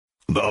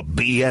The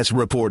BS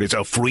Report is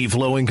a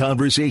free-flowing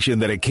conversation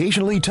that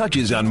occasionally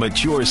touches on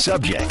mature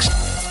subjects.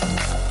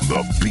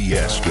 The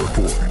BS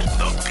Report.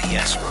 The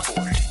BS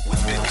Report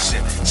with Bill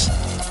Simmons.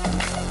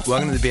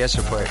 Welcome to the BS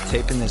Report.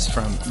 Taping this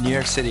from New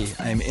York City.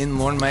 I'm in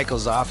Lorne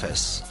Michaels'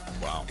 office.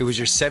 Wow. It was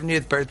your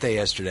 70th birthday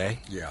yesterday.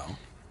 Yeah.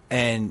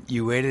 And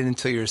you waited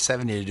until you were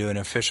 70 to do an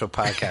official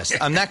podcast.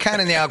 I'm not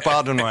counting the Alec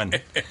Baldwin one.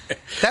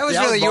 That was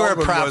really, you were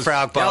a prop for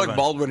Alec Baldwin. Alec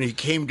Baldwin, he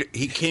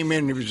came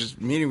in, he was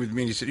just meeting with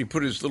me, and he said, he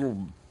put his little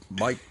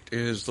mic,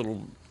 his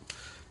little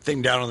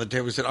thing down on the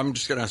table. He said, I'm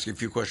just going to ask you a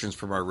few questions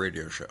for my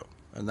radio show.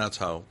 And that's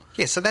how.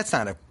 Yeah, so that's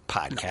not a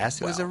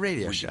podcast. It was a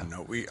radio show.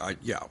 No,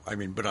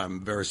 but I'm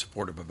very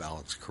supportive of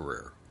Alec's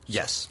career.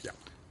 Yes. Yeah.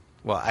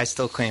 Well, I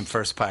still claim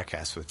first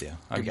podcast with you.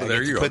 I get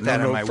there you to put go. that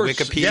on my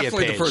Wikipedia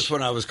definitely page. the first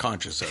one I was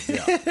conscious of,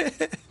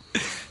 yeah.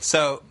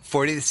 So,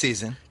 40th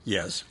season.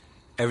 Yes.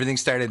 Everything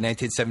started in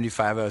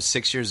 1975. I was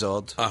 6 years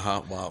old.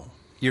 Uh-huh, wow.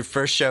 Your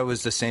first show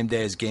was the same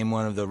day as Game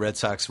 1 of the Red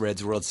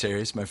Sox-Reds World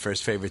Series, my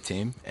first favorite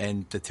team,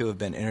 and the two have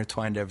been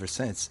intertwined ever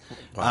since.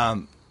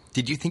 Wow.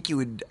 Did you think you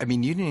would – I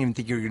mean, you didn't even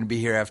think you were going to be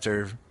here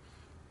after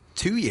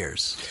 2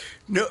 years.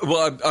 No,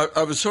 well,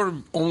 I was sort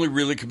of only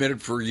really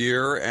committed for a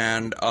year,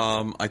 and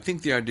I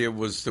think the idea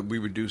was that we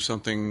would do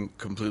something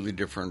completely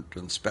different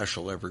and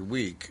special every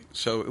week.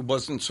 So it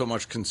wasn't so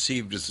much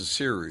conceived as a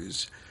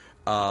series,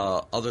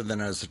 other than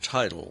as a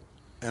title.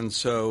 And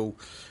so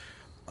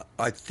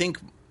I think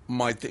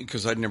my thing,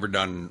 because I'd never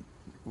done,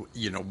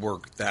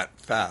 work that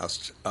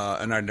fast,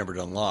 and I'd never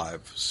done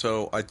live.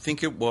 So I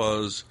think it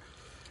was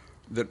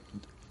that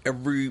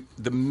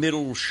the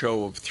middle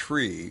show of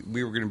 3,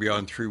 we were going to be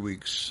on 3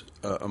 weeks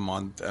a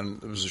month,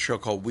 and there was a show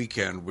called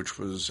Weekend, which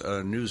was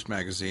a news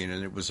magazine,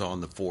 and it was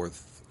on the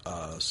 4th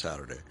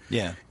Saturday.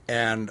 Yeah.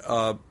 And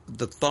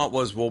the thought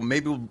was, well,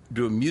 maybe we'll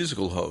do a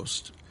musical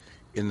host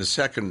in the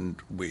second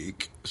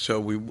week, because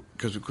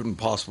we couldn't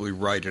possibly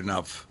write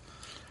enough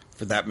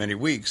for that many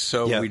weeks.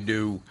 So we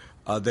do.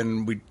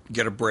 Then we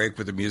get a break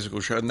with a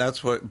musical show, and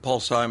that's what Paul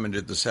Simon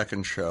did the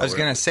second show. I was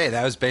going to say,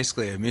 that was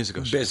basically a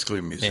musical show. Basically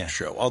a music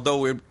show.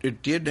 Although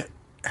it did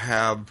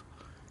have...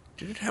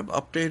 Did it have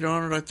Update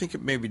on it? I think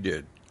it maybe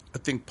did. I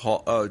think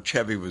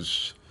Chevy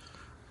was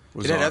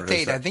Did it on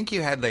Update? it. I think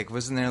you had,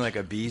 wasn't there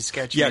a Bees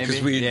sketch? Yeah, maybe?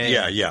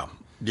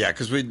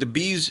 because the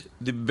Bees,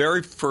 the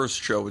very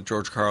first show with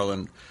George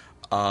Carlin,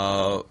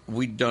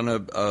 we'd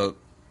done a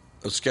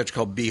sketch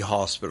called Bee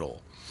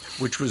Hospital,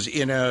 which was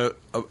in a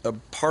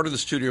part of the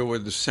studio where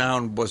the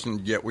sound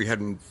wasn't yet, we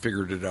hadn't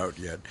figured it out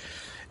yet.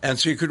 And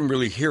so you couldn't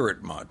really hear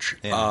it much.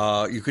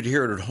 Yeah. You could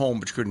hear it at home,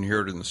 but you couldn't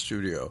hear it in the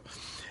studio.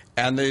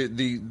 And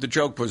the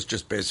joke was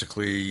just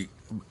basically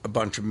a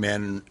bunch of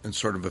men in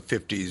sort of a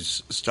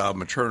 50s style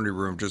maternity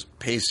room just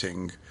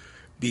pacing,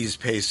 bees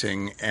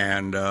pacing,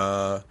 and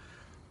then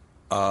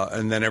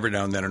every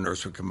now and then a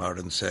nurse would come out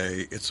and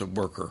say, "It's a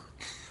worker."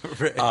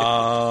 Right.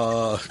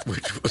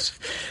 Which was,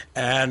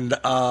 and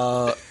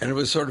it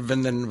was sort of,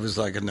 and then it was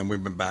and then we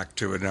went back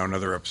to it. Now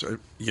another episode,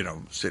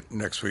 sit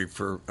next week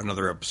for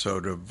another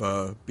episode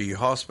of Bee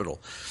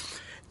Hospital.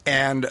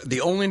 And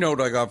the only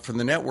note I got from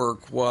the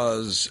network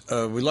was,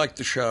 we liked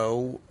the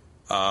show,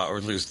 or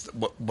at least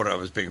what I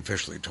was being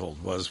officially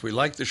told was, we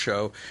liked the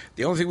show.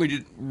 The only thing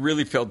we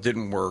really felt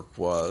didn't work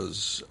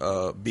was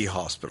Bee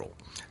Hospital.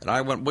 And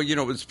I went,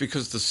 well, it's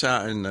because the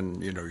sound, and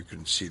then, you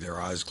can see their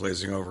eyes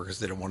glazing over because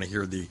they don't want to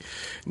hear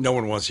no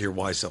one wants to hear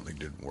why something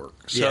didn't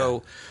work.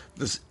 So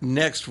this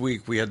next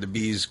week we had the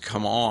Bees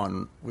come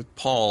on with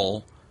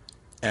Paul,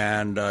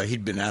 and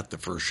he'd been at the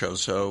first show.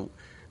 So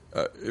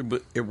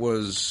it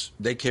was,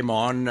 they came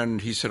on and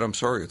he said, "I'm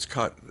sorry, it's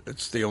cut.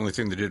 It's the only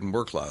thing that didn't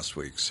work last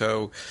week."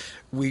 So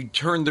we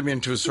turned them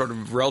into a sort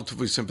of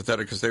relatively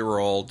sympathetic, because they were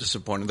all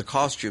disappointed. The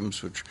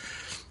costumes, which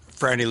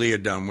Franny Lee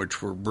had done,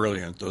 which were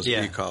brilliant, those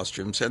bee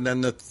costumes. And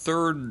then the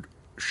third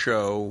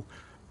show,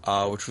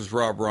 which was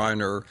Rob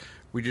Reiner,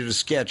 we did a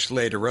sketch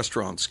late, a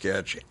restaurant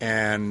sketch,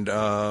 and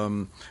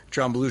John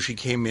Belushi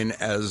came in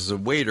as a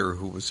waiter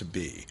who was a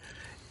bee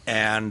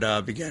and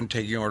began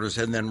taking orders.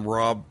 And then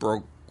Rob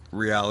broke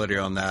reality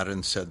on that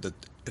and said that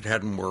it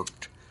hadn't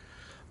worked.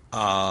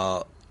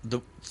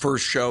 The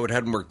first show, it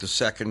hadn't worked. The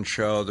second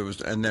show,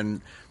 and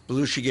then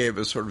Belushi gave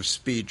a sort of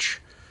speech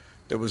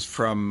that was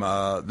from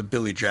the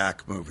Billy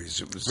Jack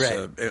movies. It was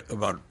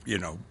about,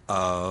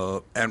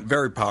 and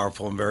very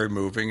powerful and very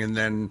moving. And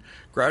then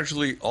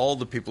gradually all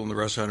the people in the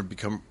restaurant had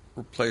become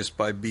replaced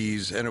by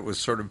bees, and it was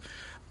sort of,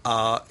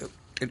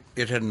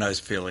 it had a nice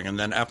feeling. And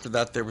then after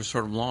that, they were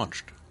sort of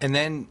launched. And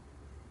then,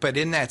 but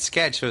in that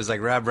sketch, it was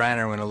like Rob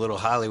Reiner went a little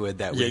Hollywood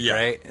that week,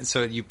 right? And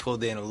so you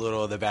pulled in a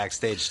little of the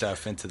backstage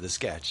stuff into the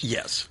sketch.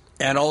 Yes.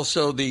 And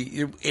also,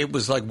 it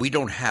was like, we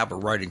don't have a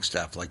writing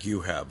staff like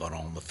you have on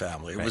All in the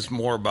Family. It was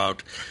more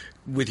about,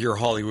 with your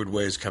Hollywood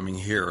ways, coming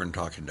here and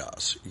talking to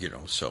us,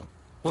 so.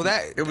 Well,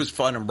 it was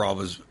fun, and Rob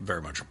was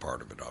very much a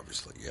part of it,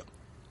 obviously, yeah.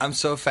 I'm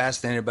so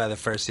fascinated by the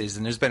first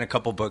season. There's been a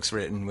couple books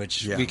written,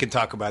 which we can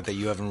talk about that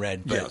you haven't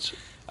read. But, yes.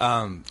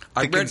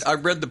 I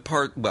read the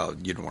part, well,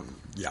 you don't want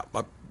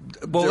to,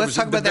 Well, let's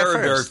talk about that first.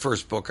 The very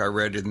first book I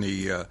read in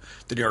the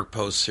New York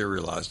Post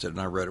serialized it,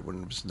 and I read it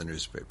when it was in the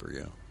newspaper.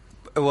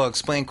 Yeah. Well,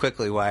 explain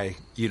quickly why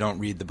you don't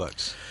read the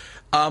books.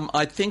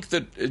 I think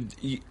that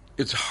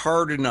it's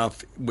hard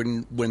enough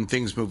when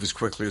things move as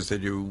quickly as they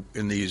do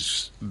in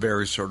these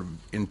very sort of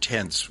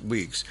intense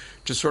weeks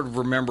to sort of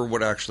remember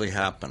what actually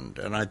happened.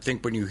 And I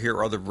think when you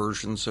hear other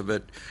versions of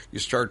it, you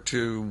start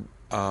to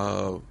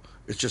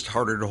it's just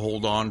harder to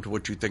hold on to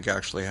what you think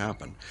actually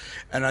happened.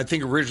 And I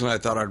think originally I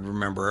thought I'd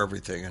remember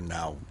everything, and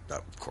now,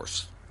 of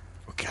course.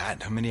 Oh,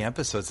 God, how many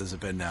episodes has it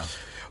been now?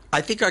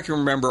 I think I can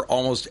remember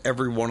almost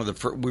every one of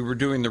the we were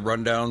doing the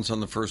rundowns on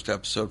the first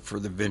episode for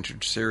the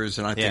Vintage series,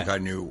 and I think I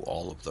knew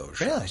all of those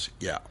shows. Really?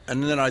 Yeah.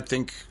 And then I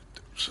think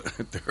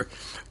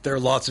there are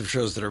lots of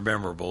shows that are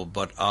memorable,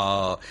 but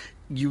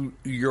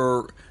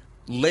you're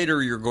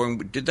going,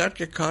 did that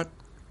get cut?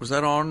 Was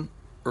that on?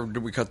 Or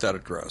did we cut that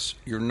address?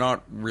 You're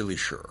not really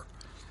sure.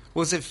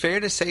 Was it fair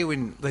to say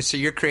so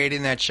you're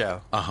creating that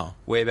show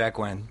way back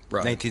when,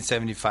 right.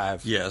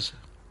 1975? Yes.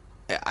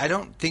 I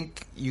don't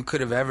think you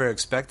could have ever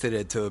expected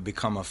it to have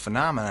become a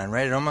phenomenon,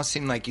 right? It almost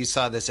seemed like you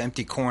saw this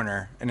empty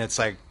corner, and it's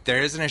like,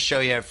 there isn't a show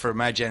yet for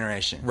my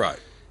generation. Right.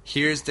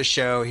 Here's the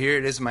show. Here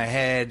it is in my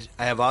head.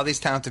 I have all these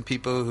talented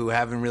people who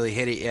haven't really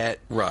hit it yet.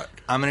 Right.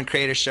 I'm going to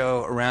create a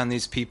show around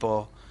these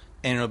people,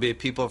 and it'll be a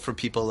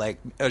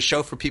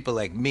show for people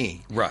like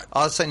me. Right.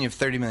 All of a sudden, you have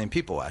 30 million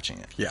people watching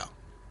it. Yeah.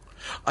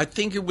 I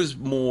think it was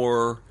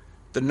more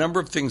the number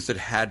of things that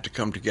had to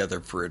come together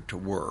for it to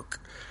work.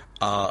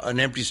 An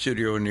empty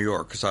studio in New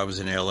York, because I was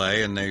in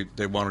L.A. and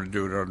they wanted to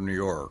do it out of New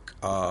York.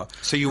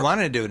 So you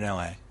wanted to do it in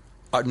L.A.?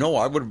 No,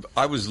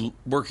 I was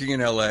working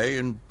in L.A.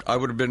 and I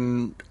would have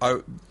been.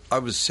 I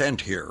was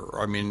sent here.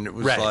 I mean, it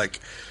was like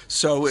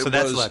so. It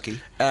that's was lucky,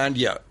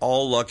 and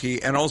all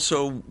lucky, and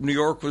also New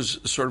York was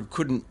sort of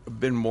couldn't have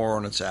been more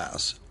on its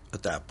ass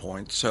at that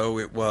point. So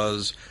it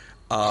was.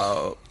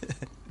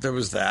 There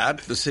was that.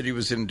 The city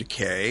was in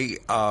decay.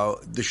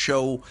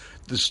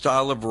 The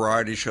style of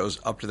variety shows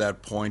up to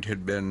that point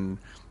had been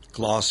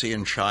glossy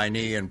and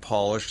shiny and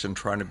polished and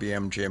trying to be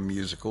MGM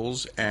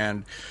musicals.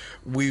 And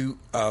we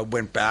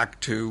went back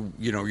to,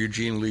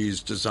 Eugene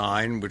Lee's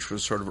design, which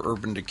was sort of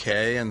urban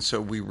decay, and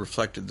so we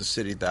reflected the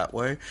city that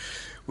way.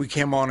 We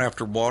came on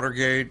after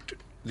Watergate.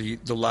 The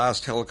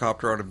last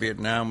helicopter out of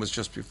Vietnam was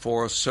just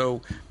before us.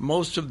 So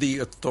most of the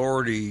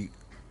authority,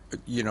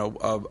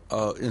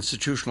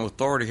 institutional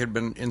authority had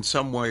been in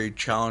some way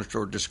challenged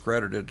or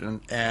discredited,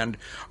 and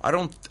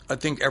I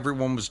think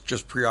everyone was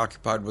just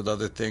preoccupied with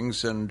other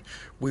things, and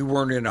we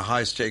weren't in a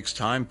high stakes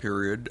time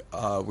period.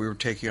 We were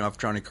taking off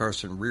Johnny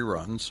Carson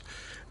reruns,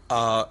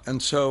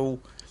 and so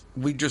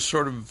we just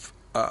sort of.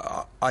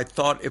 I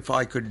thought if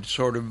I could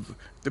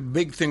the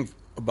big thing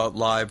about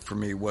live for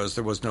me was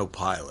there was no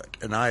pilot,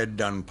 and I had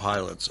done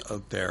pilots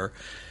out there,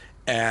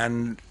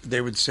 and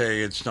they would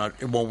say it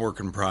won't work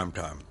in prime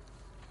time.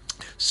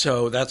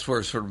 So that's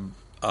where sort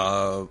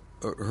of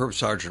Herb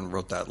Sargent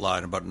wrote that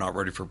line about not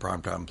ready for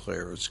primetime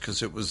players,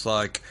 because it was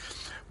like,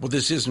 well,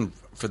 this isn't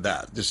for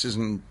that. This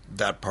isn't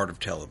that part of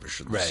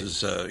television. This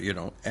is,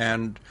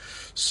 And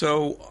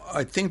so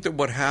I think that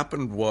what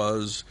happened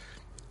was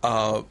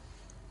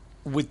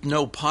with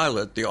no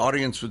pilot, the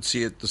audience would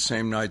see it the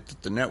same night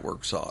that the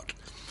network saw it.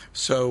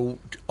 So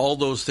all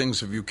those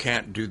things, if you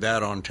can't do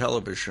that on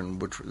television,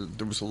 which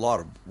there was a lot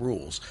of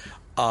rules,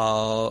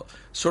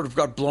 sort of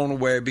got blown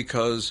away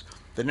because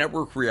the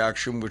network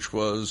reaction, which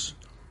was,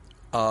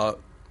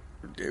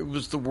 it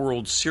was the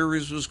World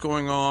Series was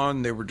going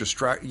on. They were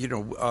distracted,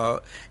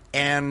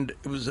 and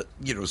it was,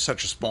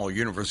 such a small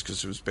universe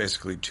because it was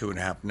basically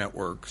 2.5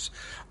 networks.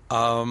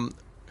 The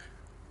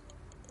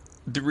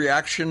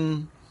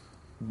reaction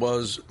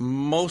was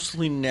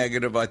mostly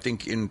negative, I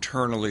think,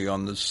 internally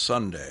on the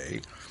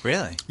Sunday.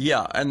 Really?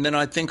 Yeah, and then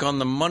I think on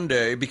the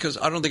Monday, because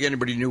I don't think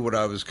anybody knew what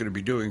I was going to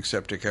be doing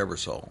except Dick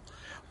Ebersol.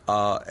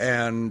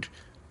 And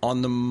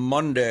on the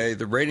Monday,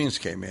 the ratings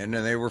came in,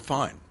 and they were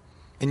fine.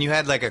 And you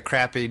had like a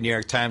crappy New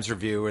York Times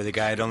review where the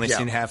guy had only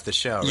seen half the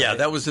show, right? Yeah,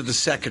 that was the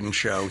second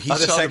show. He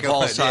saw the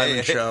Paul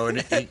Simon show,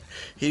 and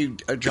he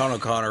John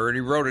O'Connor, and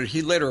he wrote it.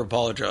 He later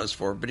apologized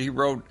for it, but he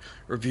wrote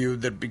a review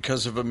that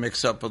because of a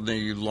mix-up on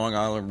the Long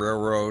Island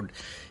Railroad,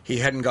 he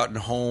hadn't gotten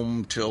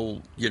home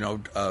till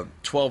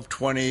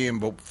 12:20,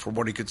 and from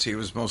what he could see, it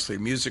was mostly a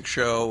music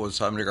show with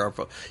Simon &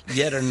 Garfunkel.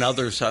 Yet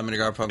another Simon &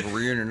 Garfunkel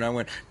reunion. And I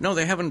went, no,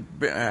 they haven't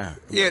been.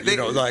 There'd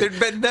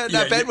been not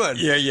bad one.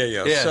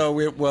 Yeah. So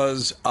it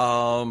was,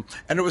 and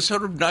it was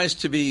sort of nice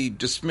to be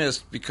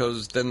dismissed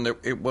because then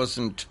it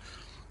wasn't.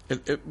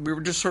 We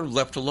were just sort of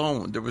left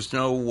alone. There was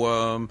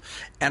no,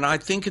 and I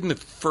think in the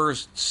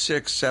first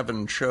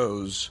 6-7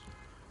 shows.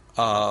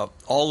 All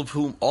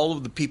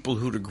of the people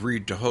who'd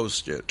agreed to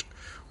host it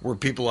were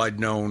people I'd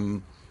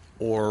known,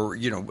 or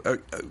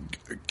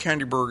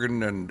Candy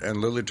Bergen and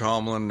Lily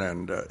Tomlin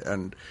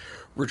and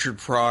Richard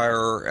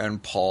Pryor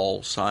and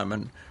Paul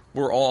Simon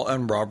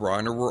and Rob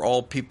Reiner were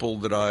all people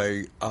that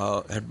I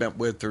had met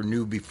with or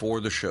knew before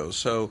the show.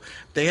 So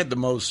they had the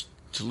most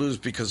to lose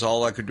because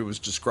all I could do was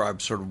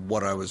describe sort of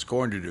what I was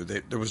going to do.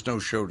 There was no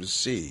show to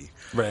see.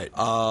 Right.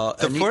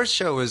 The fourth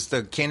show was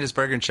the Candice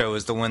Bergen show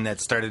was the one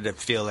that started to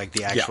feel like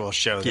the actual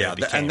show. That it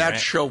became, and that's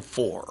right? show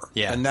 4.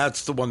 Yeah. And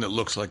that's the one that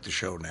looks like the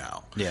show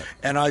now. Yeah.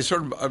 And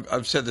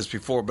I've said this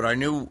before, but I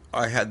knew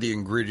I had the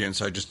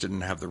ingredients. I just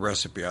didn't have the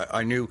recipe.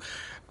 I knew,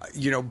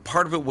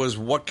 part of it was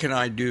what can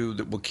I do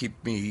that will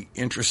keep me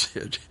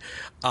interested.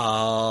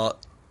 I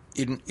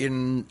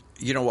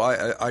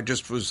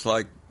just was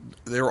like,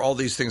 there are all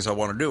these things I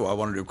want to do. I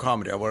want to do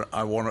comedy.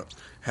 I want to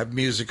have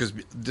music because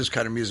this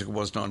kind of music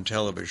wasn't on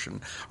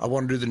television. I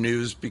want to do the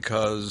news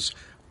because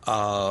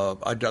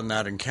I'd done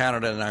that in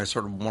Canada, and I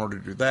sort of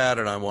wanted to do that,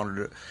 and I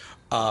wanted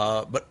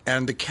to.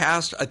 And the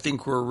cast, I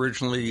think, were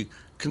originally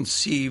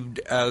conceived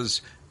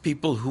as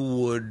people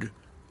who would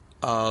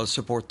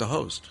support the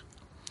host,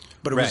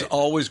 but it was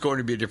always going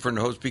to be a different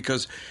host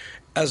because,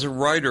 as a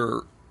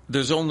writer,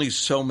 there's only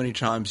so many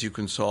times you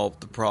can solve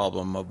the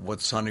problem of what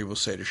Sonny will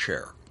say to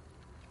Cher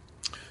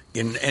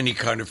in any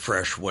kind of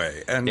fresh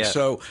way. And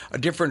so a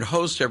different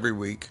host every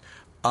week,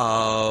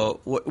 there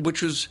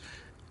was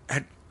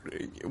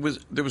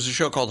a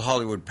show called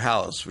Hollywood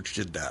Palace, which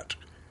did that,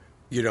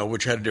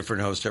 which had a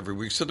different host every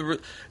week. So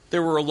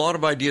there were a lot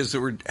of ideas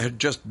that had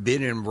just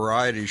been in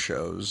variety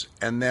shows.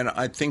 And then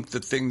I think the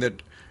thing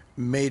that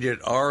made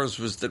it ours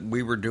was that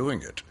we were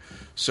doing it.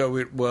 So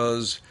it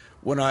was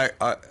when I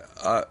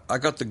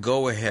got the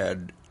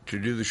go-ahead to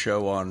do the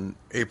show on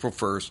April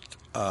 1st,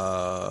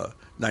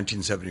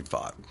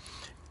 1975.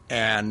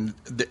 And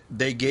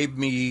they gave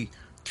me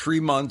 3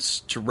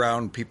 months to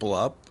round people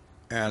up,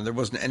 and there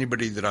wasn't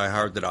anybody that I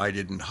hired that I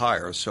didn't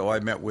hire. So I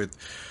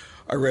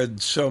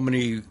read so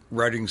many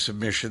writing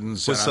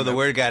submissions. So the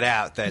word got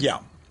out that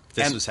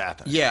this was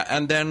happening. Yeah,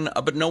 and then,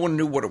 but no one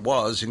knew what it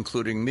was,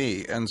 including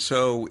me. And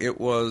so it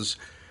was,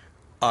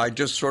 I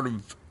just sort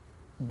of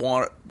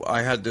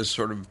I had this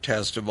sort of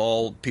test of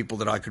all people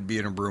that I could be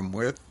in a room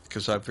with,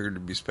 because I figured to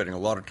be spending a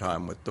lot of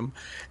time with them,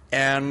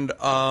 and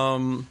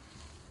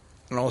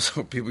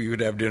also people you would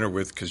have dinner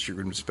with because you're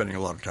going to be spending a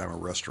lot of time at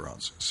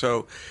restaurants.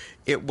 So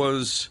it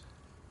was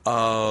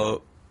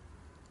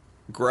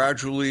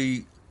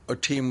gradually a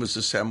team was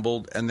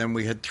assembled, and then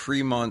we had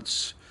 3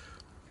 months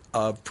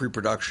of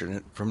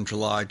pre-production from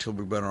July till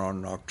we went on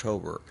in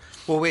October.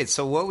 Well, wait.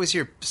 So what was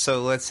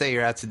so let's say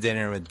you're out to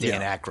dinner with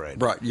Dan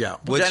Aykroyd, right? Yeah.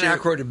 Dan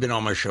Aykroyd had been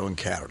on my show in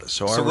Canada,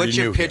 so what's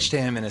your pitch to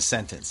him in a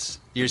sentence?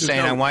 You're saying,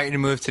 I want you to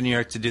move to New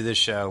York to do this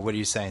show. What are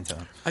you saying to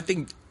him? I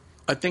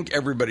think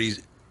everybody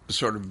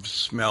sort of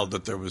smelled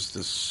that there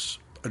was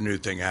a new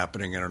thing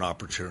happening and an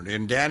opportunity.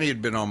 And Danny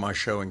had been on my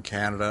show in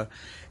Canada,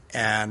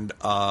 and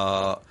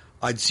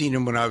I'd seen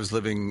him when I was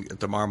living at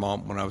the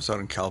Marmont when I was out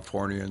in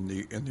California in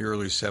the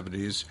early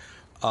 70s,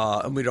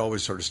 and we'd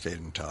always sort of stayed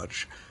in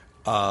touch.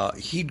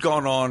 He'd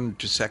gone on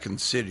to Second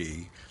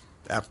City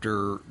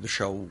after the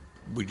show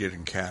we did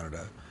in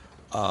Canada,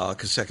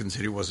 because Second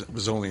City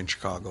was only in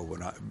Chicago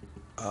when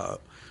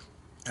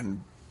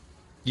and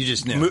you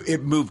just knew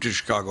it moved to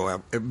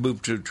Chicago. It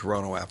moved to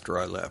Toronto after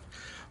I left,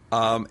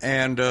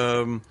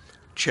 and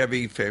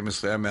Chevy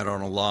famously I met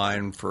on a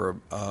line for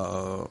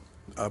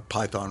a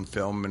Python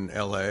film in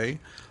L.A.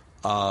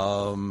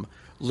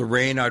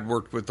 Lorraine I'd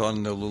worked with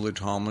on the Lily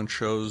Tomlin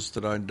shows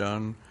that I'd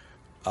done.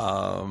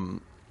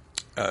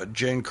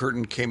 Jane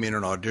Curtin came in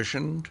and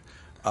auditioned.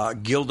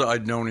 Gilda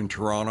I'd known in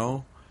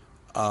Toronto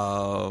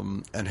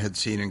and had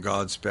seen in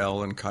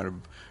Godspell and kind of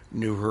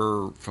knew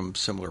her from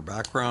similar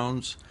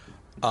backgrounds.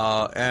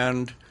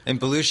 And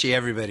Belushi,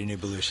 everybody knew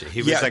Belushi.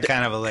 He was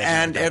kind of a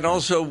legend. And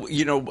also,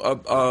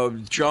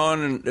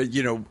 John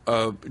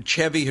and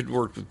Chevy had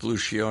worked with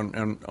Belushi on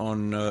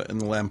in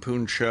the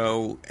Lampoon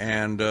show,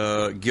 and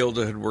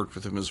Gilda had worked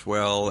with him as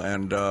well.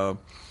 And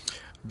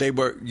they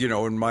were,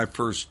 in my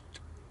first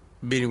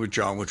meeting with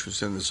John, which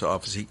was in this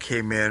office, he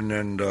came in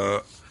and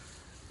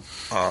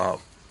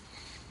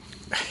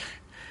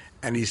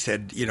he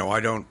said, I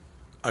don't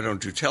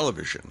do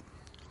television.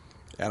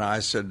 And I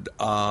said,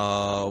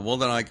 well,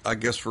 then I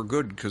guess we're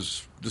good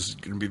because this is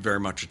going to be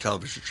very much a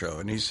television show.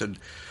 And he said,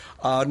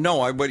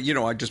 no,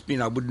 I just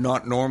mean I would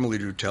not normally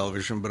do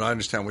television, but I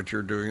understand what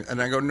you're doing.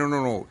 And I go,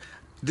 no.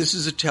 This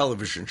is a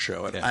television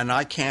show, and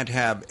I can't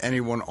have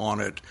anyone on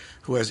it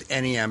who has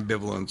any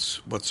ambivalence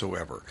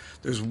whatsoever.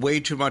 There's way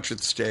too much at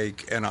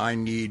stake, and I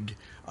need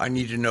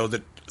to know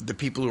that the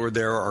people who are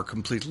there are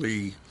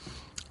completely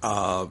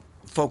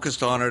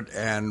focused on it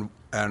and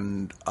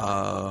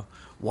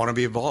want to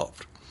be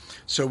involved.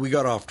 So we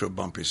got off to a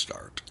bumpy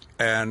start.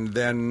 And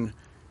then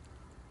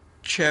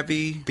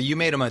Chevy... But you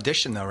made him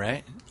audition, though,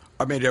 right?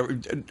 I made...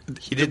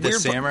 He did the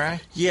Samurai?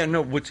 Yeah,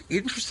 no, what's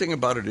interesting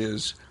about it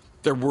is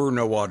there were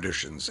no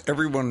auditions.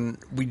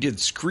 We did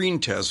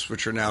screen tests,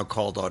 which are now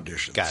called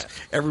auditions. Got it.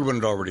 Everyone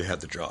had already had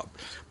the job.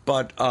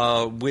 But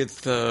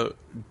with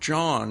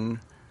John...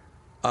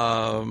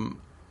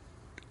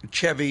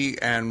 Chevy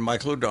and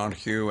Michael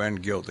O'Donoghue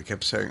and Gilda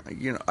kept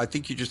saying, I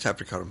think you just have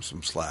to cut him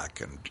some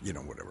slack and,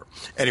 whatever.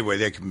 Anyway,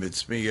 they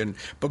convinced me.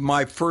 But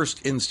my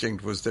first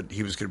instinct was that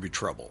he was going to be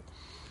trouble.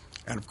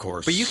 And of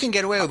course, But you can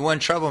get away with one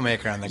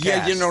troublemaker on the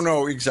cast. Yeah,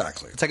 no,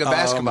 exactly. It's like a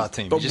basketball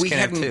team. But you just we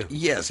can't have hadn't. two.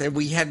 Yes, and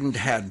we hadn't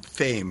had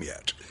fame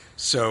yet,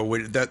 so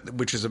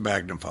which is a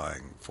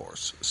magnifying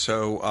force.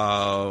 So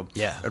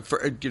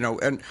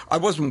and I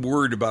wasn't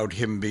worried about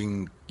him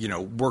being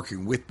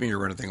working with me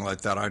or anything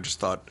like that. I just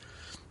thought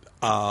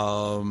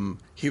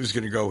he was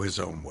going to go his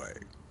own way.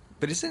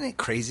 But isn't it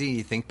crazy?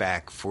 You think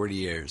back 40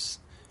 years,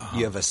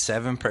 you have a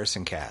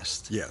 7-person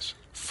cast. Yes.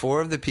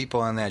 4 of the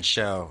people on that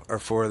show are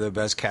 4 of the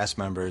best cast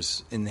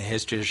members in the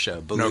history of the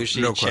show.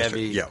 Belushi, no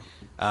Chevy,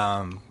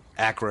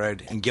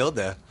 Aykroyd, and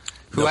Gilda,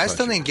 who I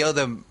still think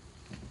Gilda...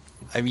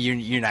 I mean,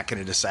 you're not going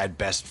to decide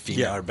best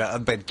female,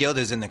 but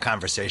Gilda's in the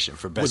conversation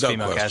for best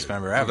female cast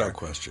member ever. Without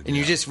question. And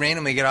you just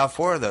randomly get all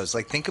 4 of those.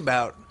 Like, think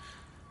about...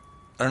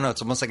 I don't know,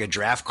 it's almost like a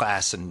draft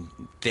class in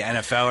the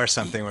NFL or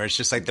something where it's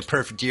just like the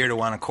perfect year to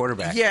want a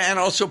quarterback. Yeah, and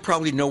also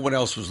probably no one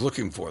else was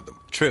looking for them.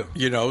 True.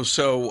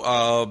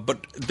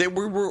 But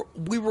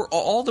we were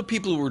all the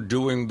people who were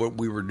doing what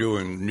we were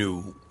doing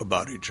knew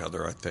about each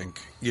other, I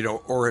think,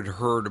 or had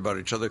heard about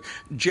each other.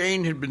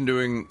 Jane had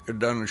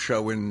done a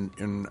show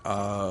in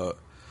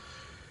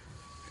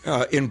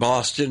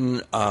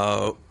Boston,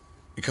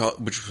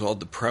 which was called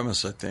The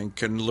Premise, I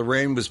think. And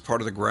Lorraine was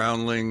part of the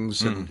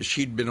Groundlings, and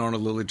she'd been on a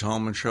Lily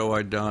Tomlin show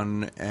I'd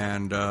done.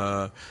 And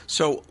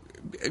so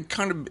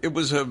it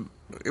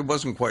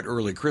wasn't quite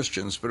early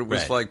Christians, but it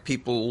was like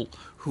people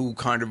who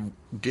kind of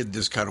did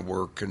this kind of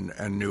work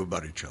and knew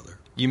about each other.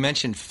 You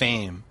mentioned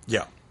fame.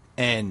 Yeah.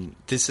 And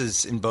this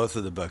is in both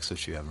of the books,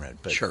 which you haven't read.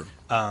 But, sure.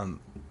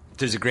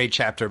 There's a great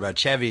chapter about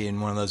Chevy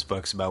in one of those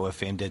books about what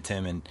fame did to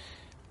him. And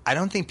I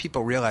don't think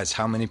people realize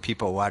how many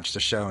people watched the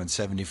show in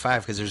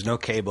 '75 because there's no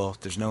cable,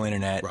 there's no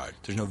internet,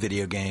 there's no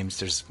video games,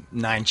 there's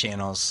 9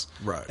 channels,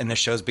 and the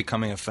show's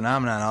becoming a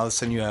phenomenon. All of a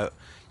sudden, you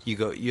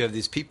have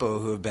these people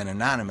who have been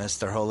anonymous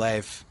their whole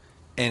life.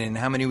 And in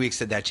how many weeks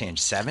did that change?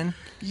 7?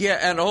 Yeah,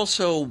 and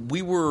also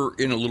we were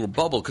in a little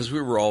bubble because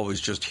we were always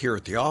just here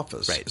at the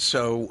office. Right.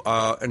 So,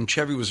 and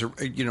Chevy was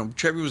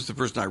the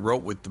person I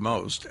wrote with the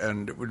most,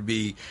 and it would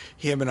be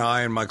him and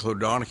I and Michael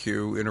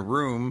O'Donoghue in a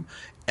room.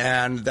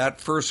 And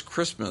that first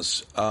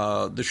Christmas,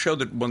 the show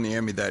that won the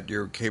Emmy that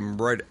year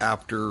came right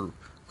after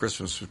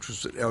Christmas, which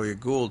was at Elliott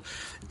Gould.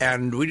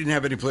 And we didn't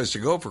have any place to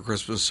go for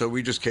Christmas, so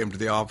we just came to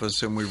the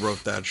office and we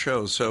wrote that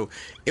show. So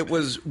it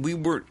was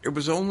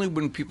only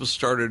when people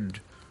started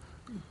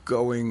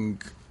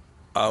going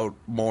out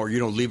more,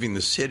 leaving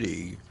the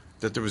city,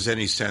 that there was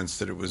any sense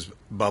that it was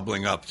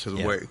bubbling up to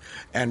the way.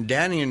 And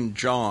Danny and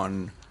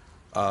Jon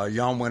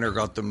Winter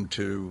got them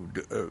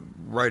to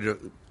write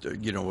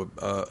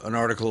an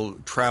article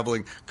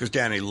traveling, because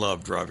Danny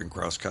loved driving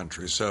cross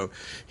country. So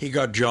he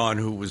got Jon,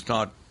 who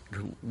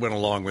went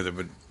along with it,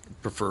 but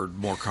preferred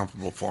more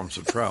comfortable forms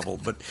of travel.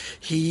 But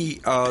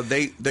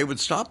they would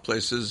stop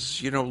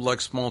places,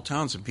 like small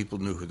towns, and people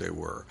knew who they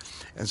were.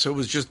 And so it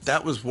was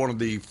that was one of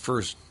the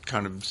first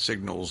kind of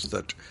signals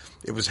that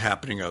it was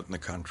happening out in the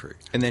country.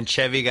 And then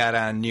Chevy got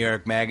on New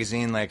York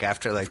Magazine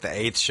after the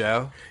 8th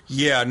show.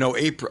 Yeah, no,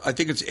 April. I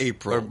think it's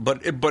April.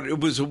 But it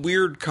was a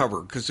weird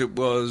cover because it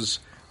was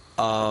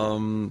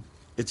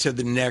it said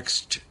the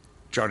next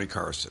Johnny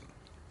Carson.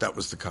 That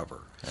was the cover.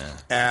 Yeah.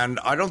 And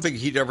I don't think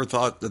he'd ever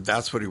thought that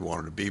that's what he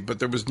wanted to be, but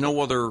there was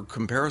no other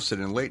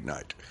comparison in late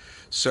night.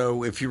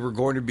 So if you were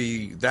going to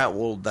be that,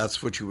 well,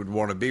 that's what you would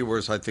want to be,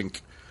 whereas I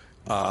think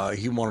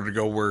he wanted to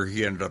go where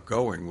he ended up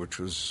going, which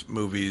was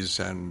movies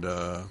and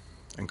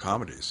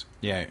comedies.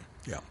 Yeah.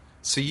 Yeah.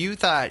 So you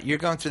thought, you're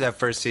going through that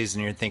first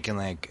season, you're thinking,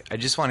 I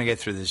just want to get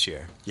through this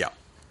year. Yeah.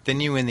 Then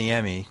you win the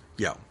Emmy.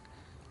 Yeah.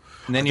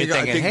 And then you're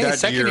thinking, hey,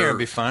 second year would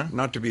be fun.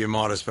 Not to be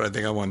immodest, but I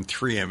think I won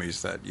 3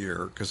 Emmys that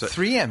year.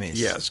 3 Emmys?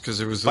 Yes,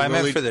 because it was... I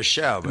meant for the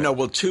show. But... No,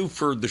 well, 2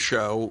 for the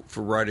show,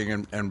 for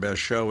writing and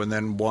best show, and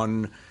then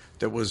 1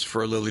 that was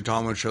for a Lily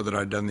Tomlin show that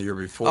I'd done the year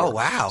before. Oh,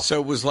 wow. So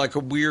it was like a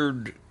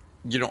weird,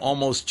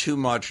 almost too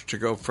much to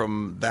go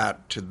from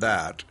that to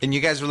that. And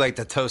you guys were like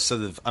the toast of,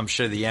 the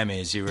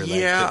Emmys. You were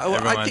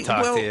everyone I think,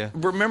 talked to you.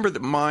 Remember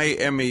that my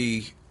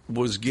Emmy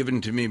was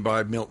given to me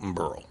by Milton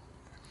Berle.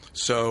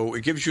 So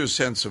it gives you a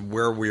sense of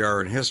where we are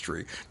in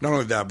history. Not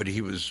only that, but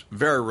he was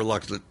very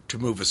reluctant to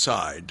move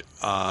aside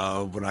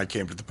when I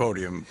came to the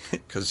podium,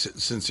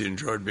 since he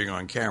enjoyed being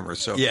on camera.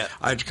 So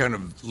I had to kind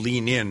of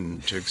lean in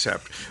to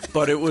accept.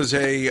 But it was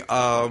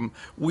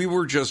we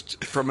were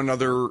just from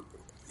another,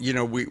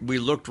 we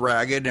looked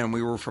ragged and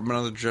we were from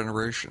another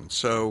generation.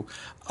 So,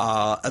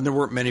 and there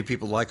weren't many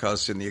people like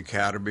us in the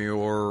Academy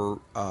or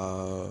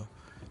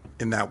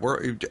in that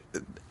world.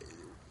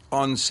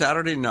 On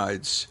Saturday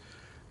nights,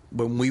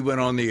 when we went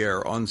on the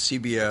air on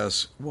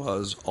CBS,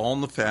 was All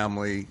in the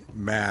Family,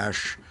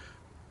 MASH,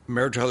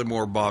 Mary Tyler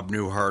Moore, Bob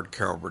Newhart,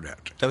 Carol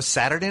Burnett. That was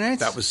Saturday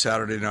nights? That was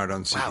Saturday night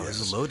on CBS. Wow, it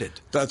was loaded.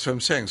 That's what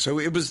I'm saying. So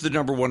it was the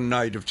number 1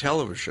 night of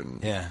television.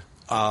 Yeah.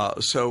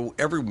 So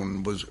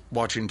everyone was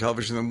watching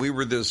television. And we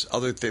were this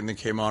other thing that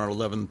came on at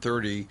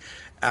 11:30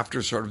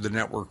 after sort of the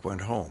network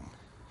went home.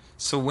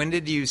 So when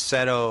did you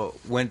settle,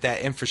 when that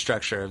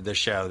infrastructure of the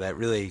show, that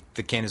really,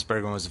 the Candice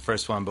Bergen was the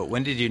first one, but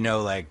when did you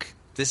know,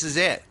 this is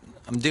it?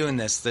 I'm doing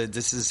this.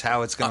 This is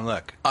how it's going to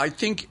look. I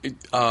think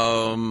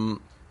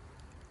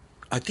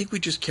we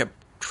just kept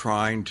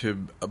trying to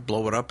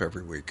blow it up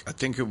every week. I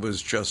think it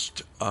was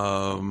just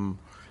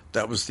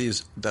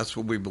that's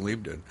what we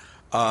believed in.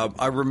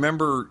 I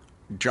remember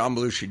John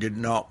Belushi did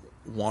not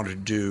want to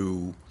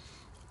do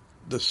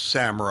the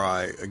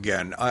Samurai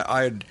again.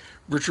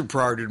 Richard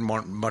Pryor didn't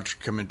want much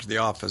to come into the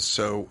office,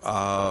 so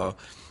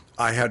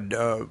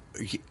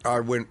I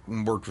went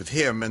and worked with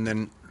him, and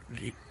then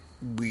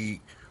we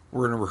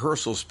were in a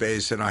rehearsal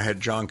space, and I had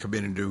John come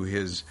in and do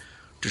his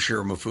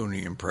Toshiro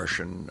Mifune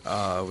impression,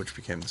 which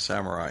became the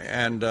Samurai,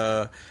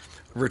 and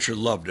Richard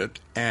loved it,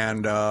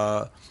 and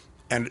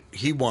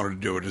he wanted to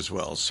do it as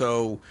well.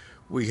 So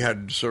we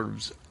had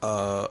sort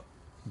of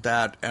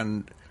that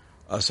and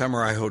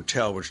Samurai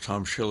Hotel, which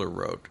Tom Schiller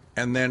wrote,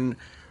 and then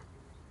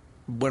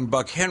when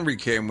Buck Henry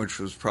came, which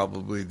was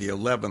probably the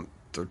 11th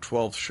or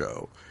 12th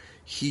show,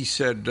 he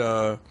said,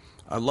 "I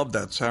love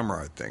that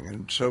Samurai thing,"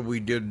 and so we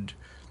did.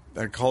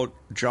 I called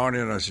John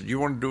in and I said, "You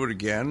want to do it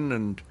again?"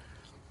 And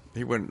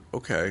he went,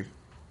 "Okay."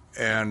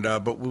 And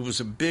but it was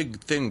a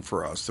big thing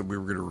for us that we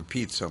were going to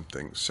repeat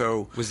something.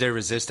 So was there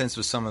resistance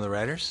with some of the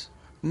writers?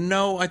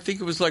 No, I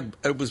think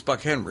it was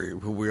Buck Henry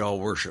who we all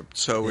worshipped.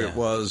 So it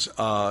was,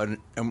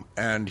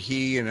 and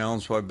he and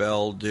Alan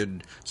Zweibel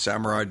did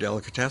Samurai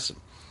Delicatessen,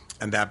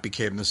 and that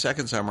became the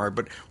second Samurai.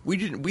 But we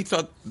didn't. We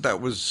thought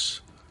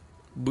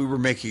we were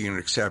making an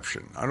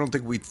exception. I don't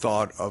think we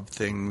thought of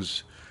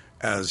things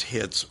as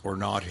hits or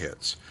not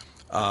hits.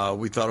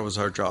 We thought it was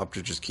our job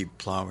to just keep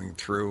plowing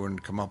through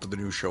and come up with a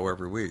new show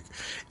every week.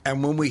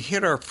 And when we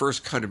hit our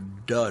first kind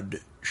of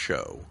dud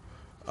show,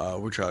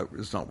 which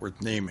is not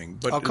worth naming.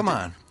 But come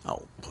on.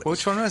 Oh, please.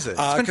 Which one was it?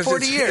 It's been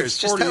 40 years.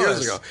 It's 40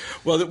 years ago.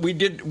 Well, we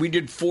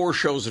did 4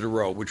 shows in a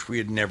row, which we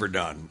had never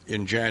done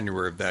in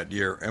January of that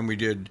year. And we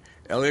did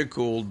Elliot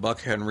Gould, Buck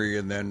Henry,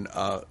 and then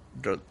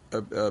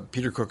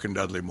Peter Cook and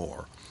Dudley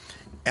Moore.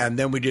 And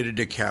then we did a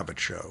Dick Cavett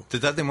show. The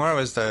Dudley Moore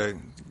was the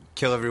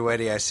Kill Every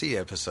Whitey I See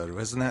episode.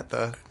 Wasn't that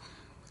the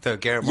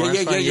Garrett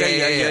Morris one?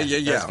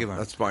 Yeah.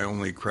 That's my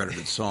only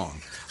credited song.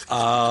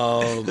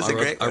 I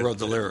wrote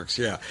the lyrics,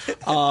 yeah.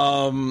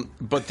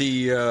 But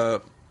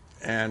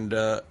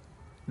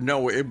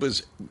no, it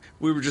was,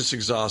 we were just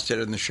exhausted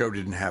and the show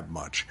didn't have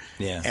much.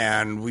 Yeah.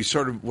 And we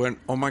sort of went,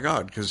 oh my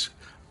God, because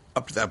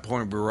up to that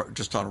point we were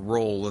just on a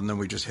roll and then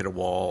we just hit a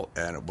wall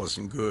and it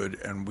wasn't good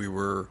and we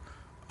were,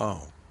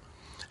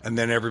 And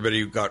then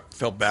everybody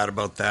felt bad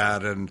about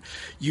that. And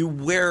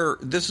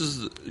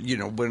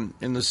when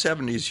in the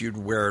 70s, you'd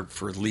wear it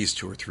for at least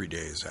 2 or 3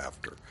 days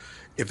after.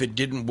 If it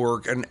didn't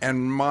work,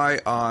 and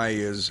my eye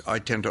is, I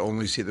tend to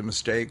only see the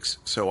mistakes,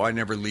 so I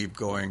never leave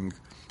going,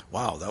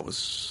 wow, that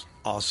was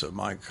awesome.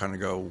 I kind of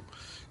go,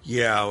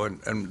 yeah,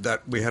 and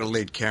that we had a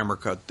late camera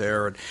cut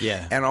there.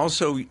 And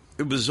also,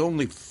 it was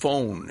only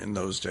phone in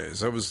those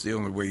days. That was the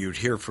only way you'd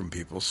hear from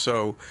people.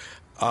 So,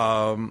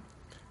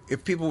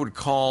 if people would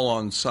call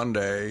on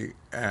Sunday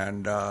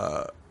and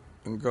go,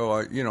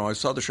 I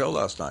saw the show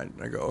last night.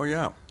 And I go, oh,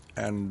 yeah.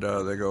 And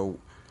they go,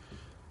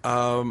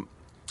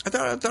 I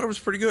thought it was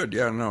pretty good.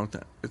 Yeah, no,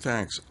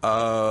 thanks.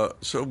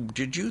 So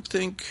did you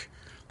think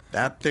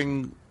that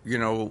thing,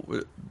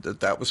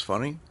 that was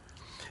funny?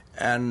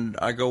 And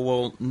I go,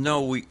 well,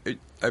 no,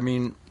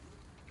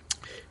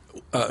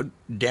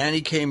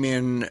 Danny came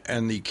in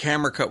and the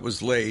camera cut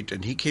was late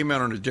and he came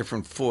out on a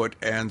different foot.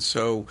 And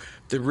so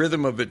the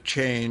rhythm of it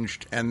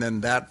changed and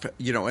then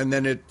and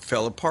then it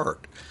fell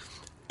apart.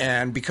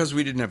 And because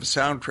we didn't have a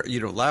sound,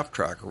 laugh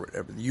track or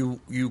whatever,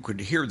 you could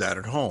hear that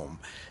at home.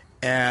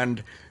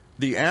 And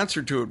the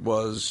answer to it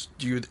was,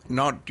 do you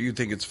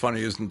think it's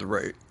funny isn't the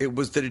right? It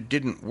was that it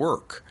didn't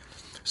work.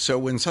 So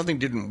when something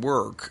didn't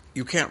work,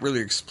 you can't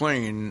really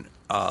explain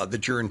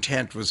that your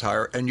intent was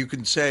higher. And you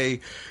can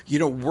say,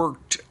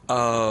 worked, 2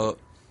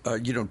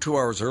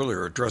 hours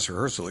earlier at dress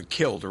rehearsal, it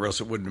killed, or else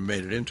it wouldn't have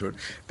made it into it.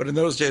 But in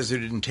those days, they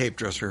didn't tape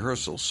dress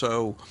rehearsal.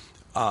 So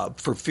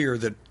for fear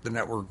that the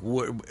network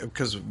would,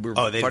 because we were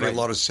fighting a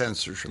lot of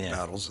censorship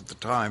battles at the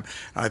time.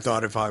 And I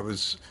thought if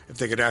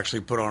they could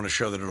actually put on a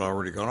show that had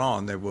already gone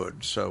on, they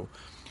would. So,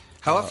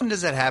 how often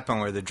does that happen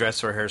where the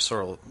dress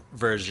rehearsal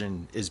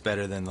version is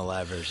better than the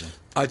live version?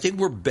 I think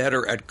we're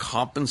better at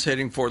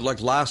compensating for it. Like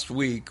last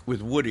week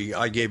with Woody,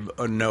 I gave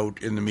a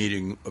note in the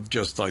meeting of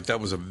just like that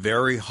was a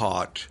very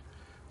hot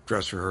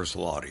dress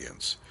rehearsal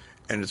audience,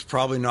 and it's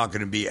probably not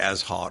going to be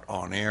as hot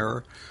on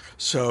air.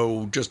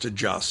 So just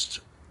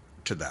adjust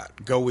to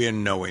that. Go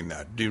in knowing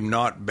that. Do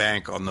not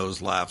bank on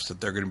those laughs that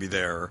they're going to be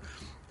there.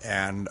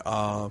 And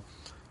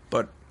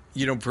but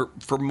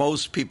for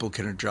most people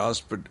can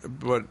adjust, but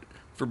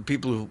for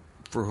people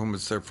for whom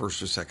it's their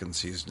first or second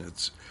season,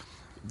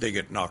 they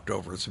get knocked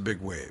over. It's a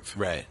big wave.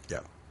 Right.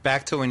 Yeah.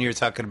 Back to when you were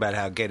talking about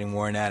how getting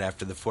worn out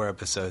after the 4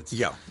 episodes.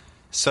 Yeah.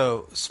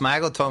 So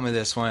Smigel told me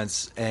this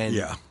once, and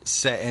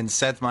and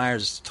Seth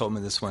Meyers told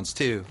me this once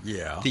too.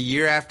 Yeah. The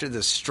year after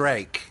the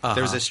strike,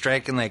 there was a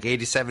strike in like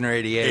 87 or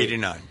 88.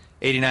 89.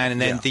 89,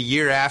 and then the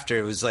year after,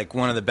 it was like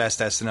one of the best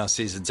SNL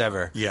seasons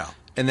ever. Yeah.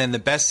 And then the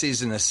best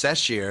season of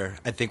Sesh year,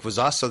 I think, was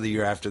also the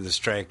year after the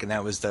strike, and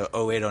that was the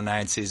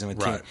 08-09 season with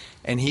Team.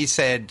 And he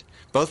said,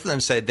 both of them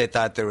said they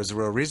thought there was a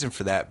real reason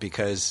for that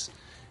because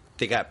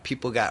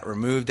people got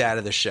removed out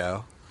of the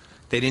show.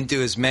 They didn't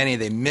do as many.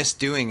 They missed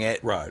doing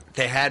it. Right.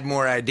 They had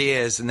more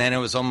ideas, and then it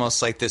was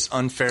almost like this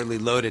unfairly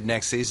loaded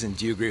next season.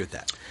 Do you agree with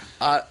that?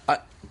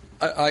 I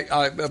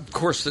of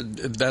course,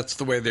 that's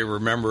the way they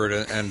remember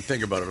it and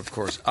think about it, of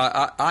course.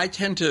 I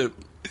tend to...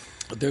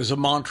 There's a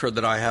mantra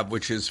that I have,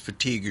 which is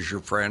fatigue is your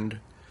friend.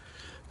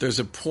 There's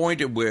a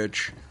point at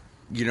which,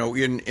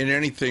 in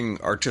anything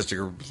artistic,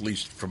 or at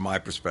least from my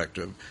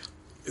perspective,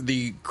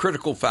 the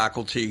critical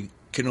faculty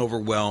can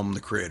overwhelm the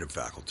creative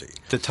faculty.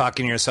 To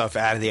talking yourself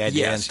out of the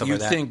idea and stuff like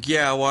that. Yes, you think,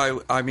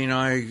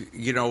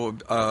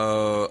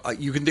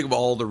 you can think of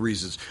all the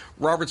reasons.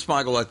 Robert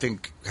Smigel, I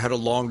think, had a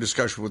long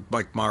discussion with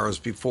Mike Myers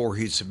before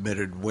he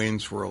submitted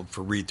Wayne's World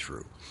for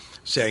read-through,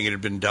 saying it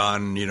had been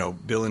done,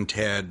 Bill and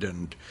Ted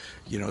and,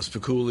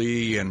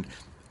 Spiculi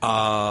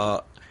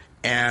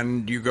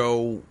and you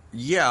go,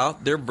 yeah,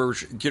 their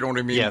version, you know what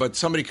I mean? Yeah. But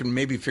somebody can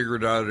maybe figure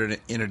it out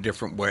in a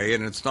different way,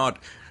 and it's not...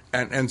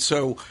 And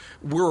so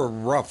we're a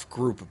rough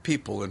group of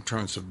people in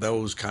terms of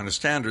those kind of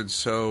standards.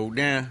 So,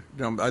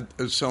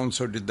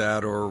 so-and-so did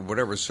that or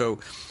whatever. So,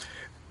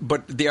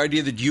 but the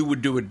idea that you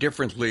would do it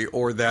differently,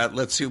 or that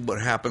let's see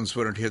what happens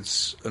when it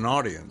hits an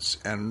audience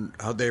and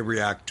how they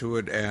react to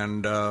it.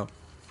 And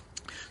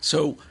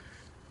so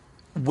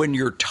when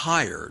you're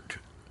tired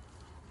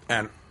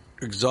and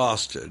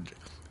exhausted,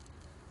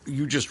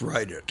 you just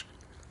write it.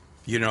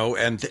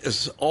 And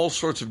all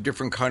sorts of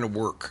different kind of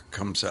work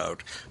comes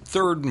out.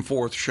 Third and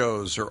fourth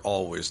shows are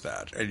always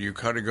that. And you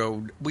kind of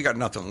go, we got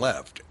nothing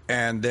left.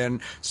 And then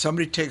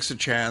somebody takes a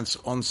chance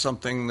on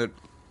something that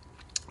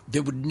they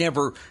would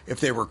never,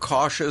 if they were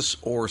cautious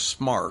or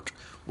smart,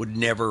 would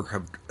never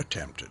have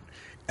attempted.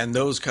 And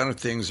those kind of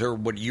things are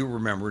what you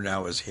remember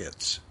now as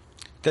hits.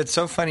 That's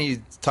so funny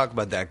you talk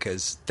about that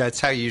because that's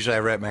how usually I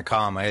write my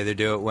column. I either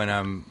do it when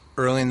I'm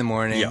early in the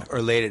morning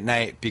or late at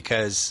night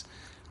because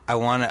I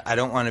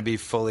don't want to be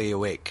fully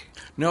awake.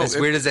 No, as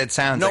weird as that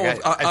sounds, I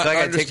feel like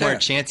I take more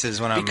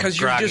chances when I'm groggy. Because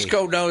you just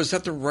go, no, is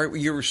that the right way?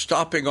 You're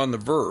stopping on the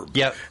verb.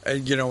 Yep.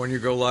 And, when you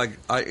go like,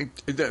 when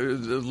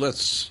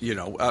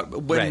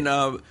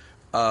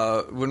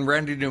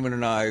Randy Newman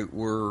and I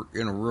were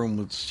in a room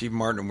with Steve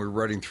Martin and we were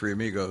writing Three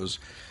Amigos,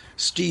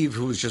 Steve,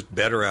 who was just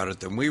better at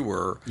it than we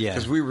were,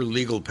 because we were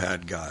legal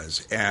pad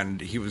guys,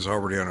 and he was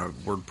already on a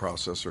word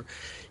processor,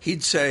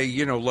 he'd say,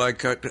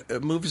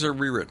 movies are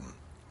rewritten.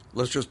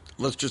 Let's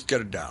just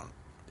get it down.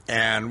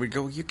 And we'd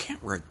go, you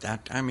can't write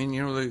that. I mean,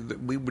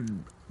 we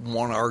would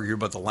want to argue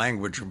about the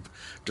language of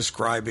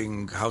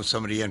describing how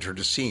somebody entered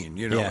a scene,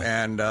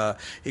 And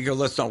he'd go,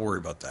 let's not worry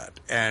about that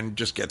and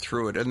just get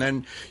through it. And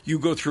then you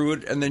go through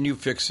it, and then you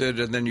fix it,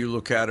 and then you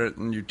look at it,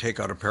 and you take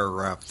out a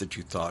paragraph that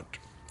you thought,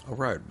 oh,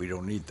 right, we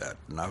don't need that.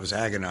 And I was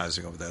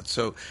agonizing over that.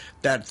 So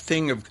that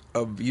thing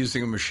of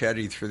using a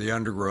machete through the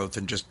undergrowth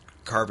and just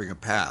carving a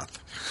path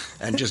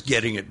and just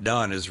getting it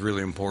done is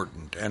really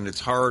important, and it's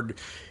hard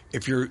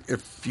if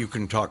you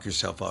can talk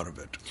yourself out of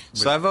it.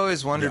 So I've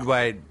always wondered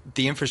why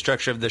the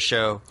infrastructure of the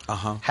show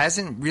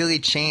hasn't really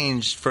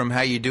changed from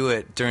how you do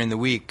it during the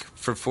week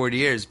for 40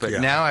 years. But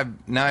now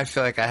I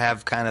feel like I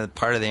have kind of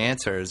part of the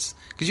answers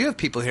because you have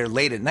people here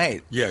late at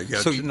night.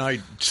 So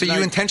tonight,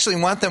 you intentionally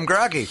want them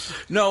groggy.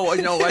 No,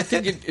 I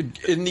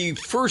think in the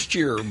first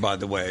year, by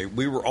the way,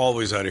 we were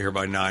always out of here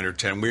by 9 or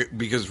 10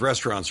 because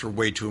restaurants were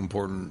way too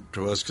important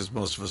to us because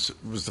most of us, it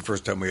was the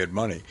first time we had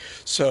money.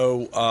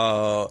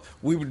 So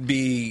we would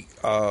be,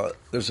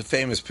 there's a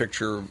famous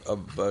picture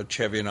of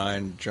Chevy and I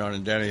and John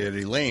and Danny at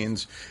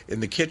Elaine's in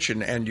the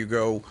kitchen, and you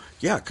go,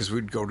 because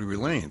we'd go to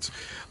Elaine's.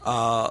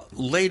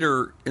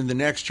 Later in the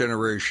next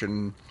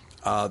generation,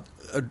 a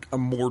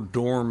more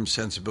dorm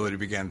sensibility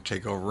began to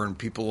take over, and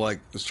people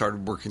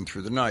started working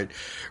through the night.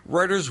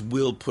 Writers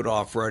will put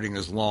off writing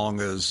as long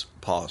as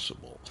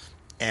possible.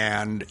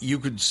 And you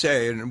could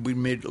say, and we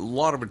made a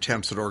lot of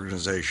attempts at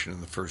organization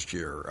in the first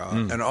year.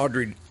 And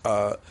Audrey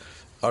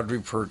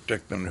Pert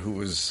Dickman, who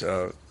was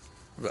the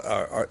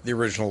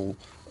original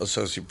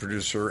associate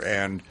producer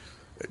and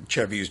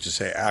Chevy used to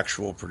say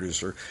actual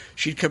producer,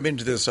 she'd come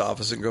into this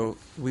office and go,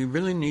 we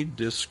really need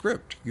this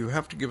script. You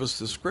have to give us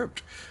the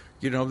script.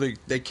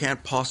 They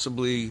can't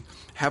possibly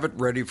have it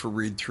ready for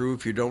read-through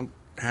if you don't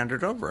hand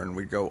it over. And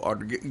we'd go,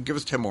 Audrey, give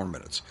us 10 more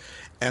minutes.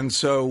 And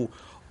so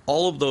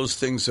all of those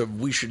things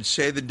of we should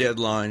say the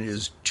deadline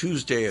is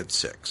Tuesday at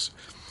 6.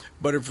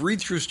 But if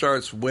read-through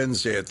starts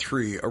Wednesday at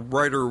 3, a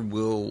writer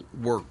will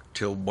work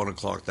till 1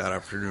 o'clock that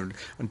afternoon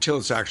until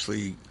it's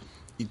actually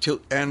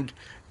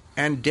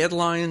and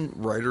deadline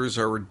writers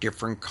are a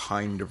different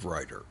kind of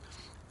writer.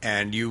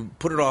 And you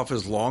put it off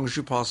as long as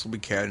you possibly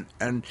can,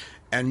 and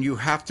you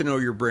have to know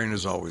your brain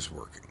is always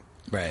working.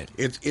 Right.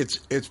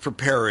 It's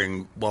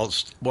preparing while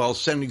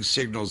sending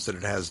signals that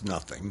it has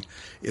nothing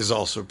is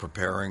also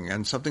preparing,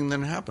 and something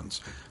then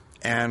happens.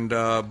 And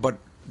but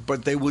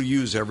they will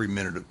use every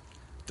minute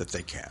that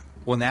they can.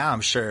 Well, now I'm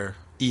sure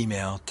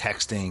email,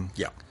 texting.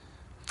 Yeah.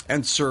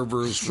 and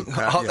servers. With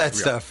all that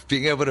stuff.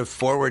 Being able to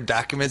forward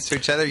documents to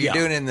each other. You're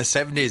doing it in the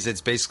 70s.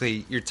 It's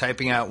basically you're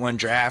typing out one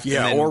draft.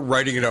 Yeah, and then, or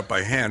writing it up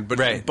by hand. But,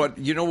 right. But,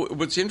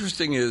 what's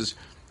interesting is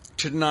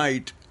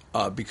tonight,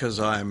 because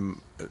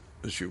I'm,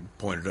 as you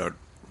pointed out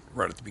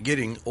right at the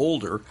beginning,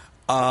 older,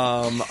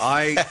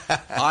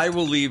 I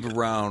will leave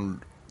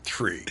around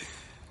 3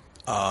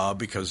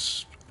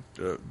 because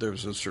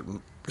there's a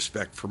certain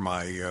respect for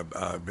my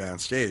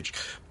advanced age.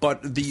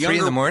 But the 3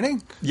 in the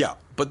morning? Yeah,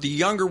 but the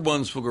younger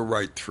ones will go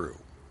right through.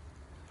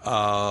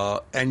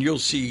 And you'll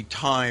see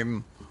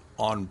time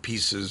on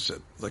pieces at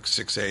like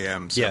 6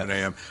 a.m., 7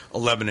 a.m.,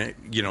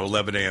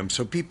 11 a.m.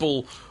 So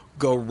people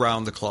go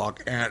round the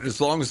clock, and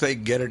as long as they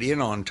get it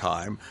in on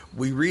time,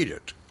 we read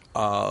it.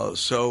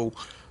 So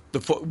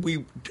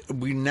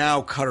we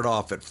now cut it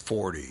off at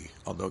 40,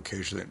 although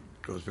occasionally it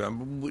goes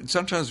down.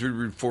 Sometimes we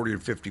read 40 or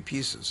 50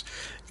 pieces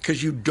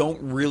because you don't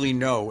really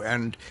know.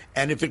 And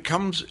if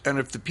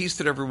the piece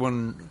that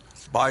everyone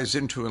buys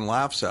into and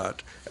laughs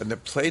at and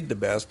that played the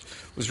best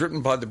was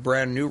written by the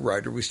brand new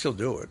writer, we still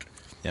do it.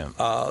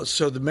 Yeah.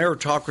 So the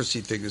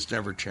meritocracy thing has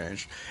never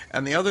changed.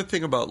 And the other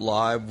thing about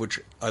live, which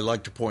I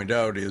like to point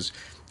out, is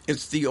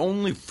it's the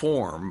only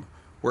form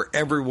where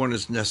everyone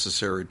is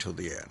necessary till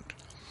the end.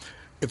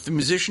 If the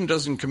musician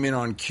doesn't come in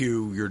on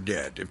cue, you're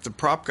dead. If the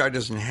prop guy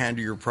doesn't hand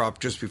you your prop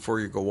just before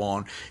you go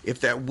on,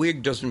 if that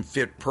wig doesn't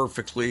fit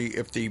perfectly,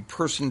 if the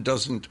person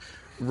doesn't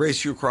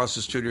race you across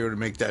the studio to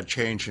make that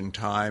change in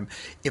time,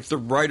 if the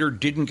writer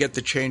didn't get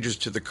the changes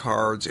to the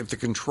cards, if the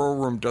control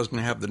room doesn't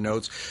have the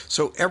notes.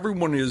 So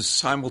everyone is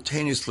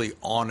simultaneously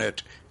on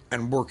it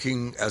and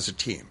working as a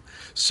team.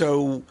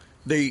 So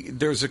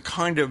there's a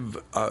kind of,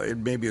 it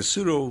may be a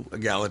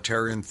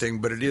pseudo-egalitarian thing,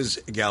 but it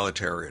is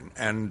egalitarian.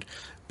 And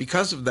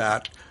because of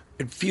that,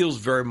 it feels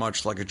very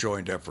much like a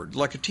joint effort,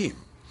 like a team.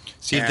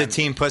 See, the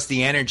team plus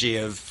the energy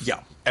of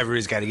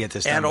everybody's got to get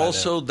this done. And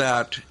also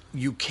that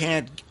you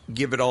can't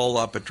give it all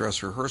up at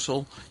dress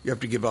rehearsal. You have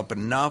to give up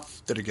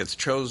enough that it gets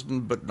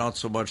chosen, but not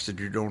so much that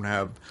you don't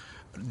have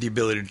the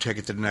ability to take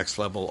it to the next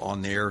level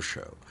on the air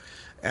show.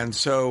 And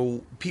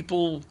so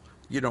people,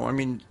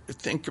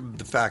 think of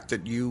the fact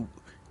that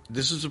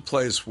this is a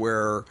place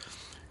where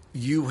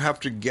you have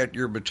to get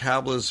your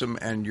metabolism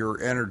and your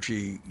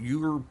energy.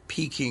 You're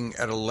peaking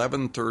at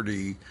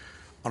 11:30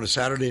 on a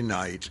Saturday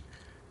night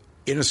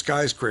in a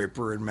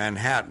skyscraper in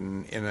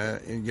Manhattan,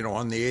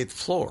 on the 8th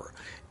floor,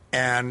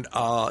 and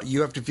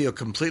you have to feel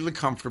completely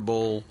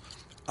comfortable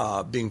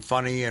being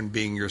funny and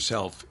being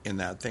yourself in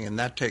that thing, and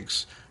that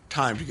takes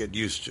time to get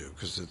used to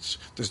because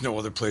there's no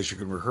other place you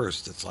can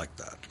rehearse that's like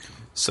that.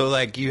 So,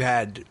 like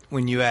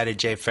when you added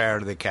Jay Farrow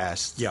to the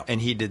cast, and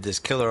he did this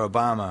Killer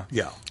Obama.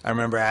 Yeah, I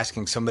remember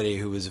asking somebody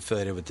who was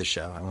affiliated with the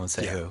show. I won't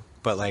say who,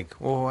 but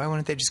why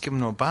wouldn't they just give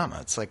him to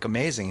Obama? It's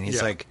amazing. And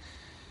he's like,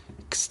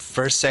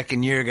 first,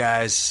 second year,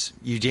 guys,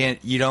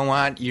 it's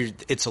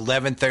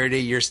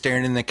 11:30. You're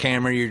staring in the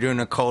camera. You're doing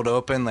a cold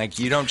open.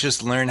 You don't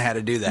just learn how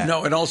to do that.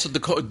 No, and also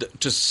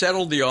to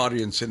settle the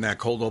audience in that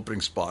cold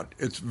opening spot.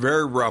 It's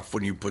very rough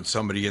when you put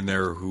somebody in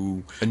there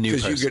a new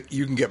person.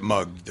 You can get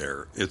mugged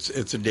there.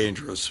 It's a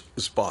dangerous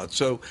spot.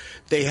 So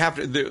they have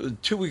to.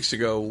 2 weeks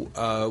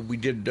ago, we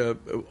did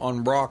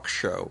on Rock's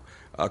show.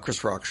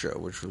 Chris Rock's show,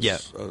 which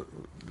was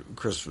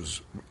Chris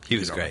was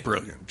great,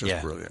 brilliant,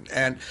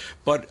 brilliant.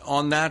 But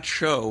on that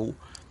show,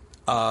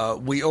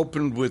 we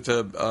opened with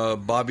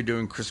Bobby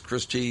doing Chris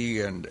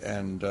Christie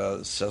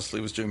and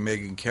Cecily was doing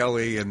Megyn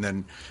Kelly, and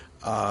then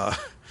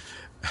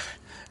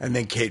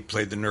Kate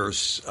played the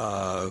nurse,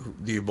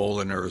 the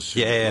Ebola nurse,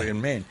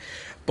 in Maine.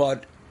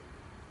 But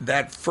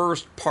that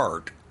first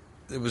part,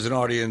 it was an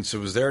audience. It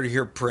was there to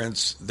hear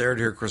Prince, there to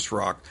hear Chris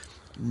Rock.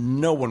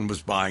 No one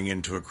was buying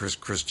into a Chris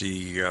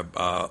Christie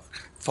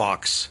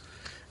Fox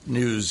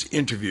News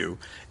interview.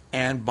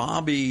 And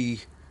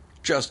Bobby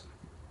just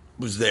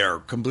was there,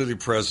 completely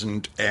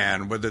present.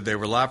 And whether they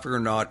were laughing or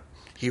not,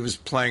 he was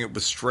playing it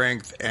with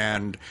strength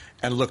and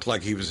looked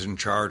like he was in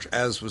charge,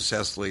 as was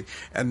Cecily.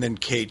 And then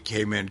Kate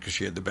came in because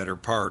she had the better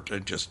part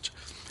and just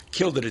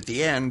killed it at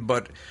the end.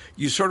 But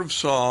you sort of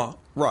saw,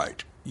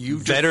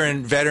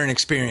 veteran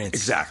experience.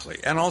 Exactly.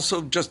 And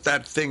also just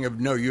that thing of,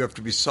 no, you have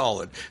to be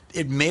solid.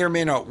 It may or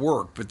may not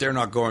work, but they're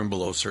not going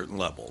below a certain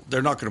level.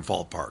 They're not going to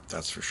fall apart,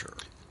 that's for sure.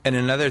 And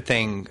another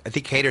thing, I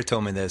think Hader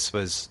told me this,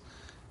 was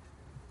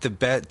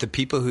the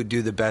people who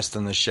do the best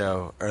on the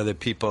show are the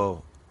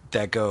people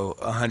that go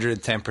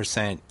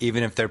 110%,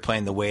 even if they're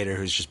playing the waiter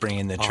who's just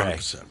bringing the tray.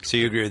 100%. So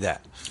you agree with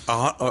that?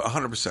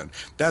 100%.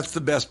 That's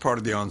the best part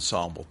of the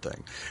ensemble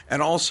thing.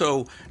 And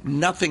also,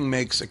 nothing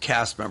makes a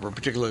cast member,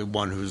 particularly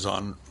one who's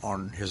on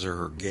his or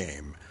her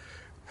game,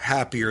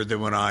 happier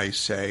than when I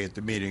say at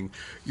the meeting,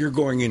 you're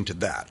going into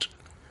that.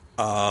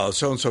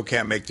 So-and-so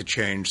can't make the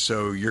change,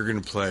 so you're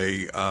going to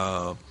play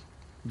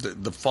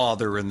the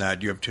father in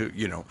that. You have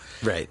to,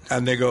 Right.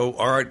 And they go,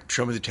 all right,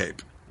 show me the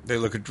tape. They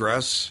look at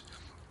dress.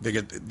 They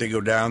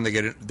go down. They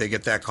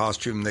get that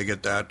costume. They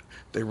get that.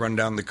 They run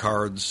down the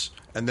cards,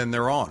 and then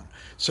they're on.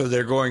 So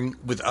they're going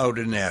without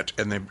a net,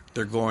 and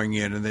they're going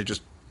in, and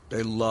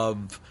they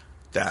love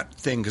that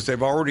thing because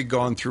they've already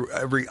gone through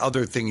every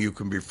other thing you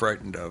can be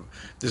frightened of.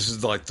 This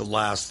is like the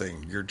last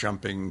thing. You're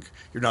jumping.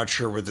 You're not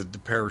sure whether the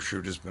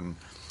parachute has been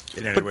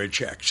in any way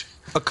checked.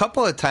 A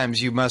couple of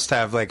times you must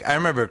have, like, I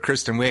remember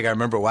Kristen Wiig. I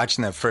remember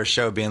watching that first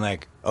show, being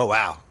like, "Oh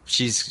wow,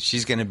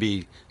 she's going to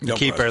be the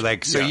keeper." Question.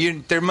 Like, so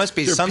there must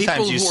be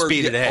sometimes you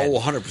speed it ahead. Oh,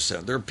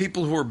 100%. There are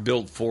people who are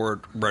built for it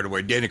right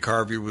away. Dana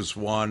Carvey was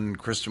one.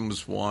 Kristen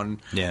was one.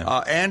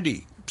 Yeah.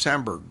 Andy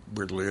Samberg,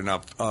 weirdly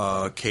enough,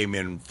 came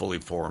in fully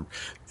formed.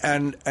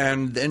 And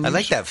then I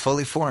like that,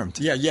 fully formed.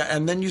 Yeah.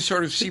 And then you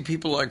sort of see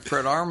people like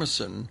Fred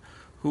Armisen,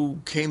 who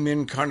came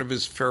in kind of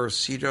as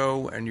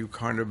Ferocito, and you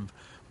kind of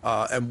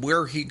and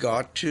where he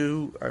got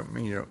to, I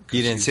mean, you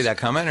didn't see that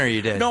coming, or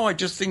you did? No, I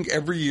just think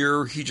every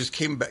year he just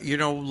came back. He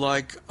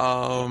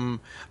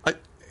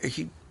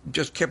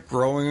just kept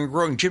growing and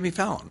growing. Jimmy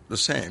Fallon, the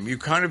same. You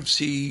kind of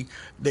see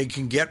they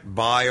can get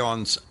by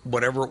on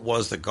whatever it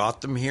was that got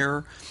them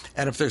here,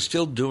 and if they're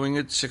still doing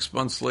it 6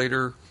 months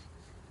later,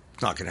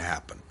 it's not going to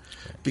happen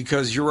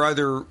because you're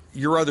either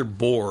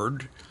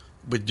bored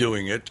with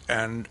doing it,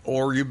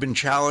 or you've been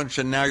challenged,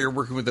 and now you're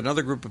working with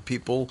another group of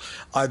people,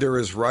 either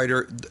as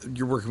writer,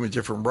 you're working with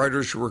different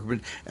writers,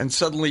 and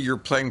suddenly you're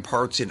playing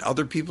parts in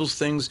other people's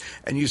things,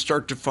 and you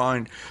start to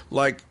find,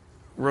 like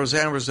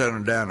Rosanna,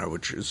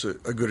 which is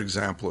a good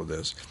example of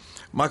this.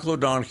 Michael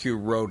O'Donoghue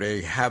wrote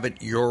a Have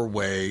It Your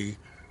Way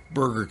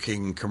Burger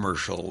King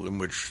commercial in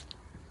which,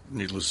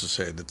 needless to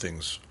say, the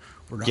things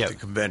were not the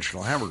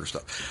conventional hamburger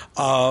stuff.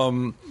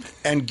 And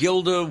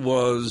Gilda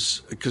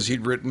was, because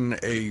he'd written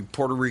a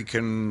Puerto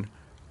Rican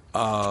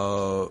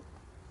waitress,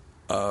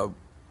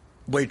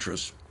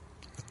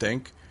 I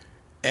think,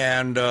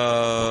 and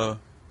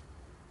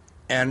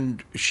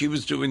she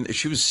was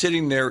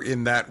sitting there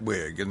in that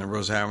wig, in the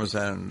Rosanna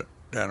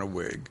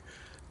wig.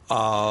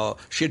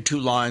 She had 2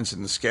 lines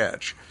in the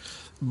sketch.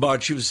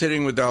 But she was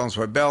sitting with Dallas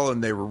Bell,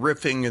 and they were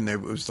riffing, and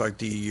it was like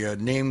the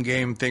name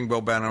game thing,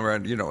 Bo Banner,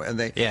 and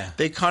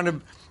they kind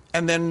of,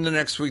 and then the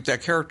next week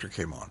that character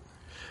came on.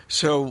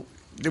 So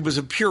it was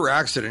a pure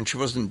accident. She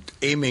wasn't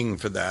aiming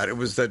for that. It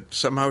was that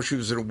somehow she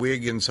was in a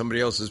wig in somebody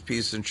else's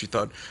piece, and she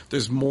thought,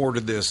 there's more to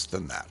this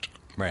than that.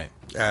 Right.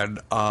 And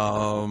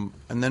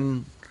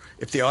then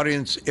if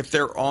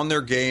they're on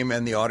their game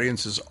and the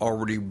audience is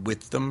already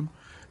with them,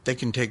 they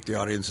can take the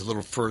audience a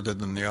little further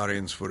than the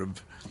audience would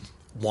have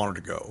wanted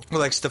to go. Well,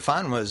 like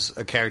Stefan was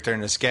a character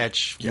in a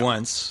sketch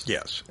once,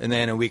 yes, and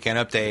then a Weekend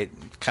Update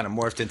kind of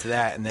morphed into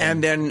that,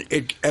 and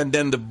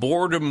then the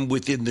boredom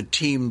within the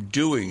team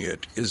doing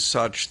it is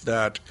such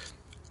that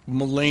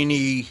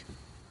Mulaney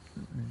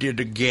did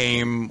a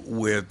game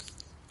with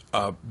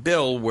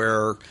Bill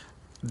where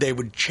they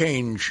would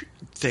change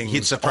things.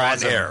 He'd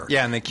surprise on air.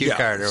 Yeah, in the cue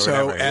card or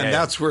whatever.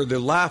 That's where the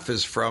laugh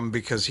is from,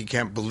 because he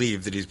can't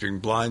believe that he's being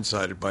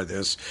blindsided by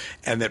this,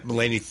 and that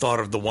Mulaney thought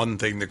of the one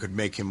thing that could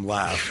make him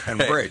laugh and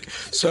break.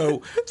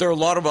 So there are a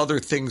lot of other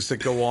things that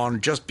go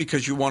on just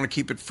because you want to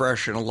keep it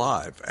fresh and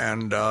alive.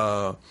 And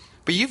but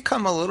you've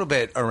come a little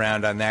bit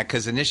around on that,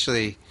 because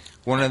initially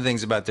one of the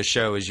things about the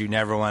show is you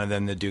never wanted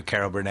them to do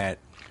Carol Burnett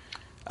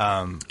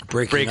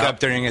break up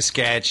during a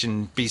sketch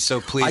and be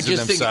so pleased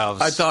with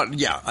themselves. I thought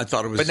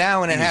it was. But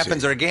now when it easy.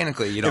 Happens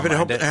organically, you don't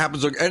mind it.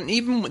 Happens, and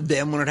even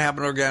then when it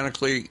happened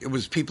organically, it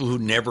was people who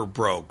never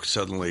broke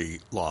suddenly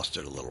lost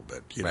it a little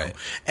bit, you know.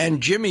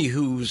 And Jimmy,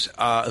 who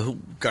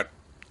got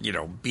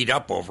beat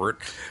up over it,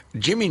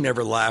 Jimmy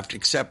never laughed.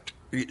 Except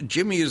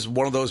Jimmy is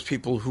one of those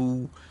people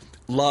who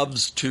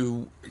loves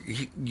to.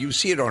 You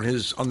see it on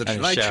the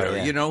Tonight Show.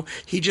 Yeah.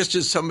 He just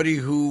is somebody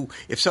who,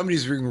 if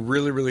somebody's being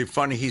really, really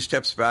funny, he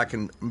steps back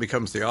and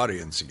becomes the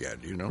audience again.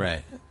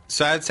 Right.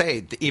 So I'd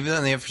say, even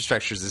though the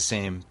infrastructure is the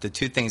same, the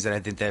two things that I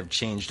think that have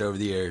changed over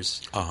the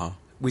years.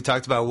 We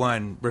talked about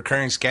one,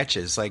 recurring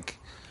sketches. Like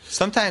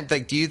sometimes,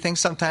 do you think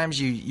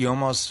sometimes you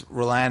almost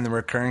rely on the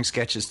recurring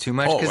sketches too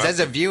much? Because as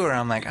a viewer,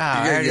 I'm like,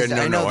 I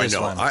know this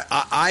one.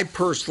 I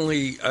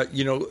personally,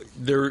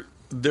 there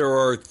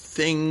are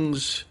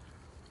things.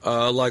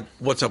 Like,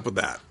 what's up with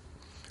that?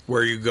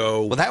 Where you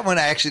go... Well, that one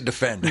I actually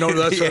defend. No,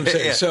 that's what I'm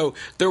saying. Yeah. So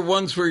there are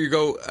ones where you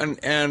go...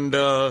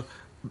 And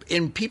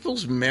in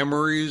people's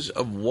memories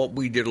of what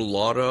we did a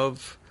lot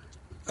of,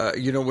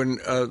 when...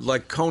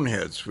 like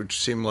Coneheads, which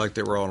seemed like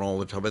they were on all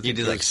the time. You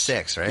did like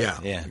 6, right?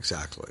 Yeah,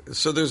 exactly.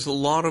 So there's a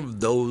lot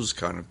of those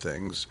kind of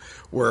things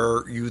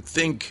where you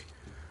think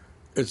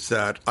it's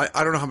that...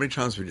 I don't know how many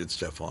times we did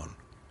Stefan.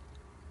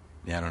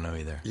 Yeah, I don't know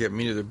either. Yeah,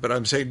 me neither. But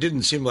I'm saying it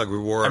didn't seem like we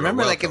wore. I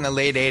remember, in the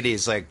late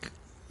 '80s,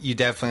 you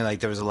definitely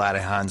there was a lot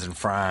of Hans and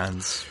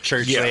Franz,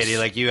 Church Lady.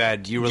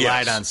 You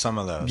relied on some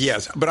of those.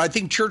 Yes, but I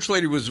think Church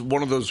Lady was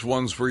one of those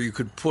ones where you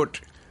could put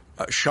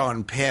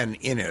Sean Penn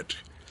in it,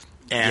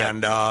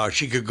 and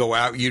she could go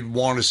out. You'd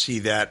want to see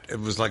that. It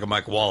was like a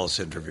Mike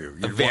Wallace interview.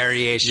 A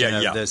variation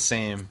of the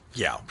same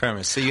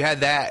premise. So you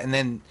had that, and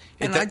then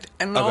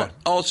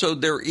also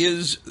there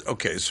is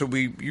So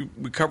we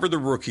cover the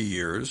rookie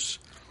years.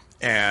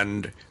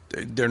 And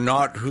they're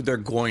not who they're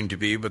going to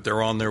be, but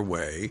they're on their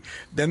way.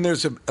 Then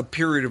there's a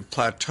period of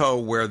plateau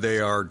where they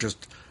are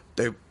just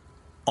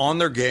on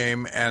their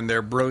game, and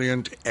they're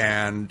brilliant,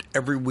 and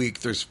every week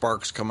there's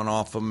sparks coming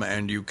off them,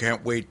 and you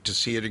can't wait to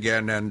see it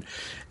again.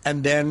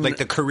 And then like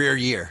the career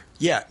year.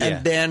 Yeah,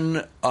 and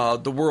then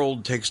the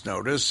world takes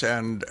notice,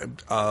 and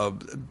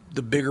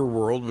the bigger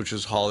world, which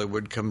is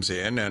Hollywood, comes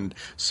in, and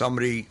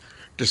somebody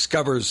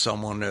discovers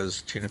someone,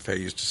 as Tina Fey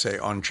used to say,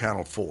 on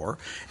Channel 4,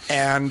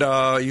 and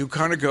you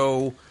kind of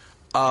go,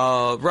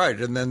 right,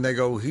 and then they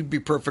go, he'd be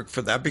perfect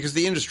for that, because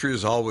the industry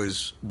has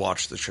always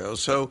watched the show.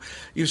 So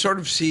you sort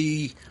of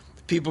see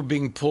people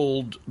being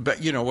pulled, but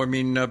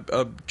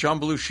John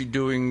Belushi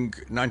doing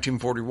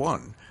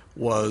 1941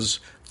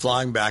 was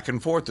flying back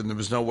and forth, and there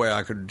was no way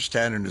I could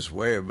stand in his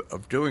way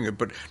of doing it.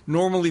 But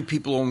normally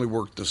people only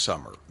worked the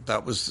summer.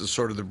 That was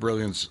sort of the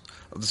brilliance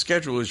of the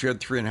schedule, is you had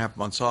 3.5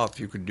 months off.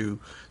 You could do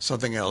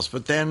something else.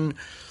 But then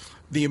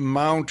the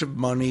amount of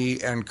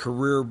money and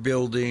career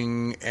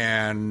building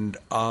and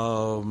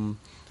the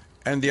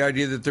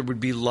idea that there would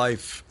be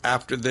life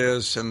after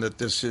this, and that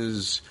this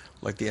is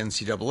like the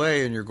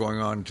NCAA, and you're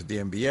going on to the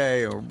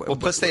NBA.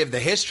 Plus they have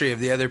the history of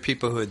the other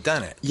people who had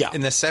done it. Yeah.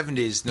 In the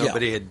 70s,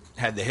 nobody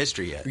had the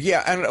history yet.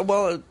 Yeah, and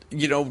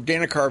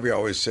Dana Carvey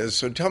always says,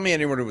 so tell me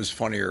anyone who was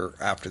funnier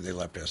after they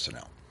left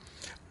SNL.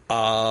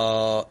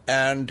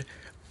 And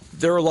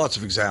there are lots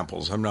of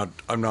examples. I'm not.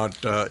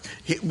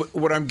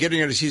 What I'm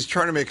getting at is he's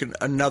trying to make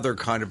another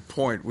kind of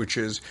point, which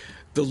is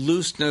the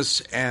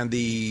looseness and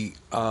the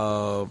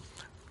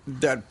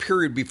that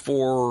period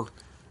before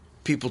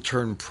people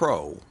turn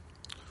pro.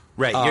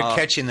 Right, you're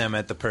catching them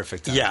at the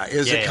perfect time.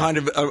 Yeah, kind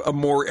of a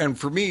more, and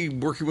for me,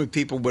 working with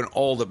people when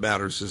all that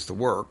matters is the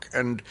work.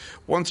 And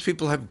once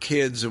people have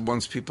kids, and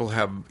once people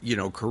have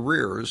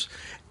careers,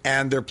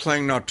 and they're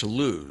playing not to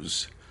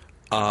lose,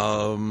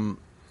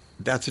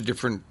 that's a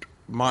different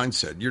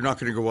mindset. You're not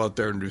going to go out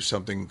there and do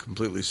something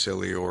completely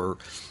silly or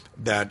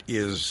that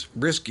is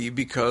risky,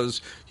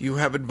 because you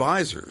have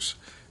advisors.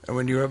 And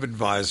when you have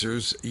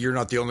advisors, you're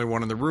not the only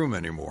one in the room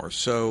anymore.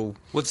 So,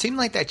 it seemed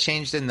like that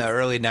changed in the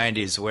early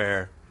 90s,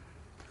 where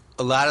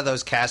a lot of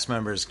those cast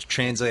members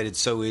translated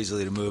so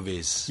easily to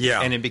movies.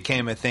 Yeah. And it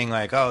became a thing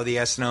like, the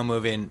SNL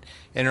movie. And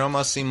it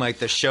almost seemed like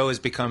the show is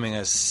becoming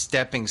a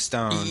stepping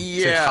stone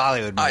to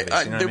Hollywood movies.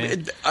 You know what I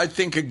mean? I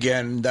think,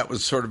 again, that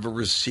was sort of a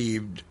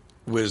received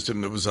wisdom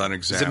that was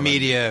unexamined. It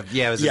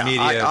was a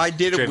media. I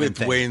did it with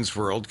thing. Wayne's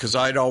World, because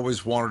I'd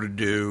always wanted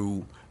to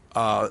do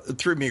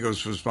Three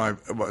Amigos was my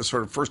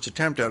sort of first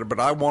attempt at it,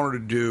 but I wanted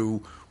to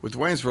do, with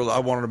Wayne's World, I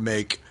wanted to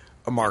make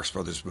a Marx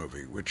Brothers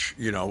movie, which,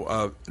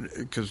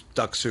 because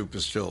Duck Soup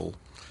is still...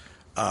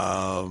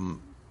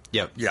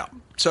 Yep. Yeah.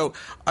 So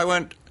I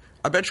went,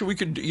 I bet you we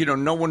could,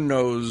 no one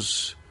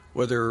knows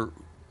whether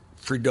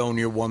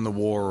Fredonia won the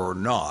war or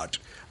not.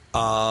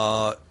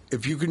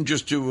 If you can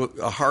just do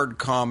a hard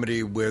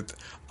comedy with...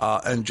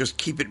 and just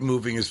keep it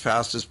moving as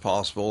fast as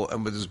possible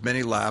and with as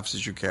many laughs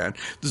as you can.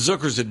 The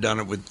Zuckers had done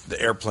it with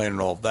the airplane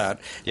and all of that.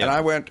 Yep. And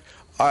I went...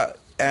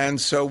 and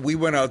so we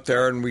went out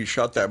there and we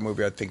shot that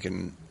movie, I think,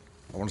 in...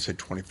 I want to say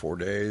 24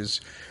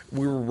 days.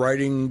 We were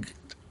writing,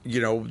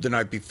 the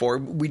night before.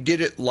 We did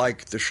it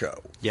like the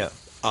show. Yeah.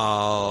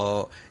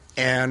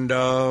 And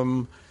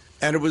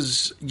it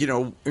was,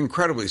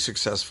 incredibly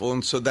successful.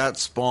 And so that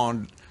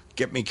spawned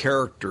Get Me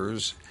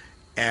Characters.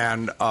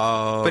 And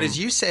but as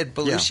you said,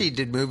 Belushi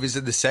did movies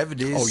in the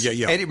 70s. Oh,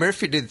 yeah. Eddie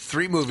Murphy did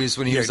 3 movies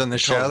when he was on the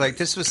show. Like,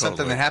 this was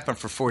something that happened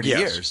for 40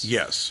 years.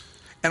 Yes.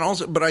 And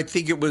also, but I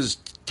think it was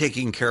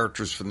taking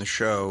characters from the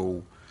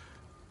show...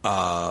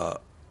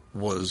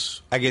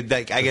 was I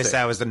guess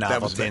that was the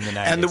novelty in the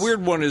 90s. And the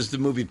weird one is the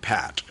movie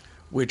Pat,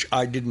 which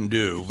I didn't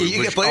do.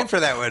 You get blamed for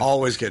that one.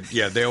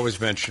 They always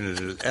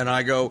mention it. And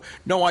I go,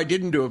 no, I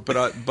didn't do it,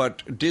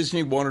 but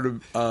Disney wanted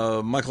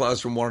to, Michael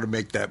Eisner wanted to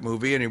make that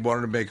movie, and he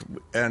wanted to make,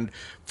 and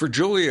for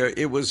Julia,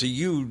 it was a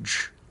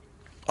huge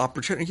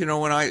opportunity, and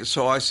I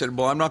said,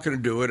 well, I'm not going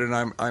to do it, and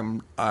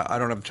I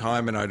don't have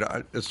time,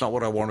 and it's not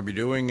what I want to be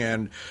doing,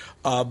 and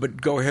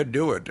but go ahead,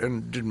 do it.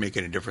 And it didn't make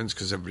any difference,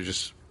 because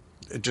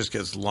it just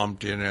gets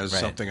lumped in as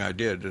something I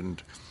did,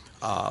 and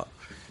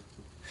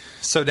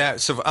so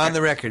on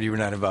the record, you were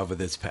not involved with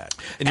this, Pat,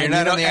 and you're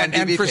not on the IMDb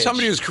and for page.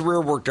 somebody whose career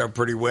worked out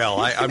pretty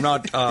well, I'm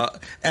not.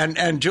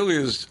 And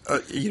Julia's,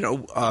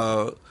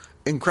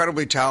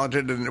 incredibly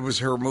talented, and it was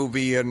her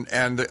movie, and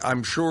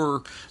I'm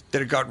sure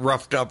that it got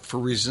roughed up for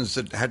reasons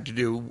that had to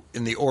do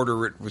in the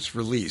order it was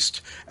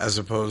released, as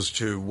opposed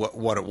to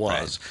what it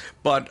was. Right.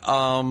 But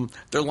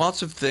there are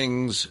lots of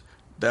things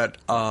that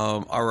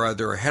are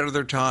either ahead of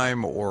their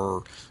time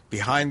or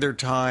behind their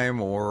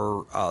time,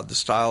 or the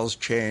styles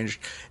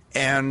changed.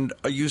 And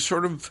you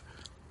sort of,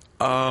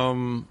 I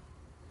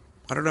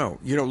don't know,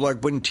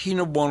 like when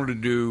Tina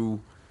wanted to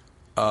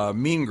do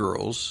Mean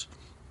Girls,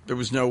 there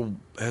was no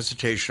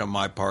hesitation on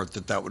my part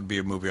that would be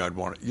a movie I'd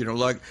want.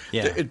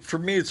 For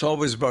me, it's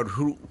always about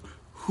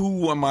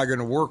who am I going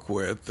to work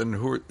with, and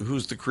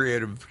who's the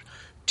creative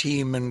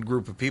team and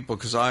group of people,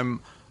 because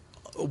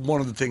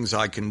one of the things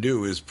I can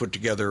do is put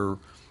together,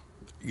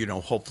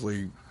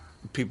 hopefully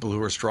people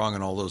who are strong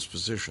in all those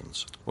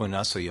positions. Well, and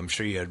also, I'm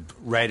sure you had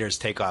writers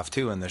take off,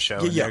 too, in the show.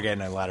 And they're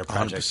getting a lot of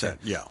projects. 100%,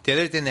 yeah. The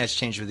other thing that's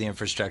changed with the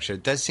infrastructure,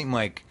 it does seem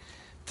like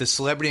the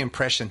celebrity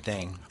impression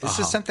thing. This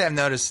is something I've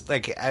noticed.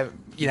 Like, I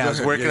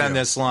was working on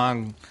this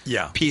long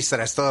piece that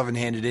I still haven't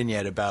handed in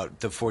yet about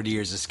the 40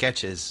 years of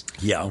sketches.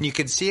 Yeah. And you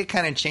could see it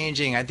kind of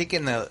changing. I think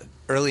in the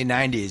early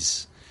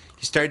 90s,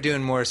 you started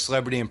doing more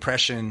celebrity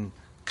impression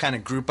kind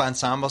of group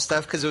ensemble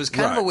stuff because it was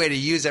kind of a way to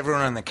use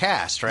everyone on the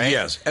cast, right?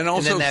 Yes, and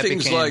also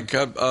things became... like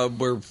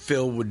where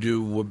Phil would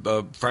do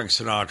Frank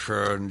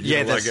Sinatra and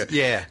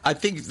I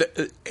think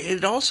that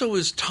it also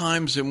is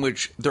times in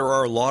which there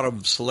are a lot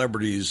of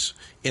celebrities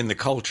in the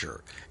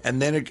culture,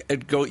 and then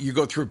you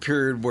go through a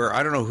period where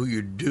I don't know who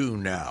you do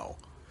now.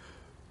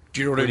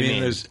 Do you know what I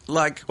mean? There's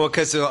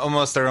because they're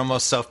almost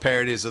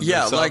self-parodies of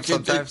themselves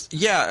sometimes.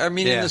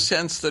 In the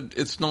sense that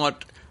it's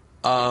not.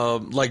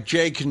 Like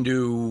Jay can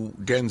do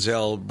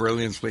Denzel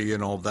brilliantly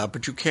and all that,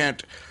 but you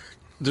can't.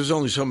 There's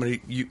only so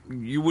many.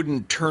 You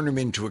wouldn't turn him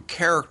into a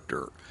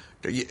character.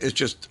 It's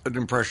just an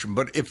impression.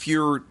 But if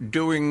you're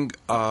doing,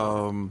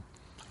 I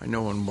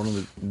know on one of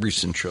the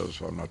recent shows,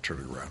 so I'm not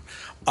turning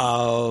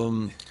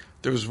around.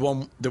 There was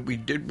one that we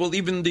did. Well,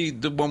 even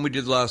the one we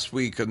did last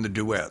week on the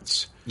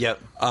duets.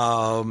 Yep.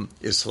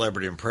 Is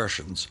celebrity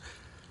impressions.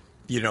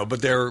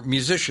 But they're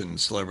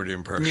musicians, celebrity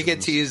impressions. You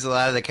get to use a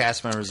lot of the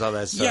cast members, all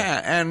that stuff.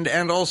 Yeah,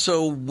 and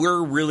also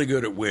we're really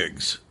good at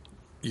wigs,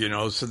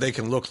 so they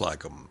can look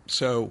like them.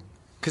 So,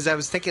 because I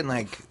was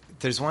thinking,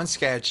 there's one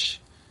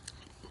sketch,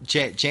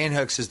 Jane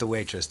Hooks is the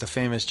waitress, the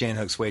famous Jane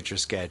Hooks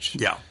waitress sketch.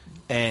 Yeah.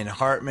 And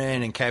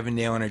Hartman and Kevin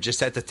Nealon are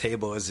just at the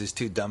table as these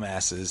two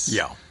dumbasses.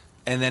 Yeah.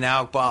 And then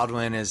Alec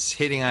Baldwin is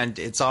hitting on,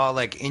 it's all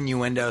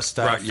innuendo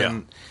stuff. Right, yeah.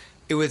 And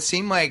it would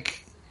seem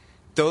like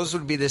those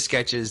would be the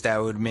sketches that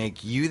would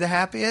make you the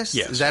happiest?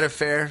 Yes. Is that a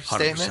fair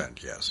statement?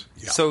 100%, yes.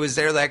 Yeah. So is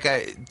there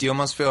do you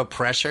almost feel a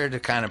pressure to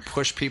kind of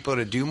push people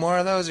to do more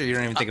of those, or you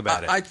don't even think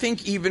about it? I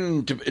think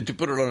even to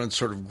put it on a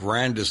sort of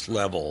grandest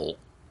level,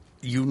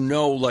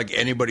 like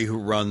anybody who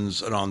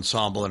runs an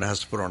ensemble and has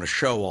to put on a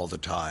show all the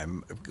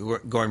time,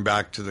 going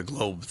back to the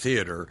Globe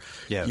Theater,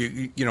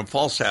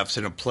 Falstaff's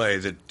in a play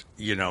that,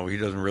 he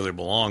doesn't really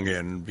belong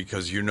in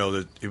because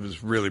that it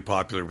was really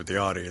popular with the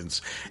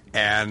audience.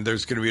 And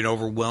there's going to be an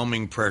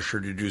overwhelming pressure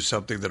to do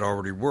something that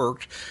already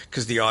worked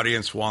because the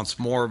audience wants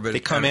more of it. They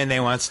come in, they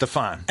want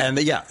Stefan.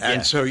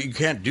 And so you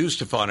can't do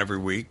Stefan every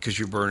week because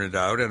you burn it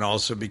out, and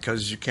also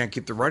because you can't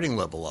keep the writing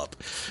level up.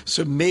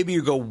 So maybe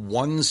you go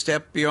one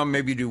step beyond,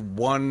 maybe you do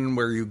one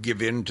where you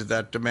give in to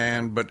that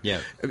demand. But,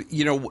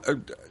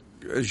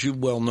 as you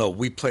well know,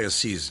 we play a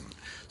season.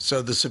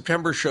 So the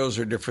September shows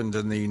are different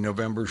than the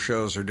November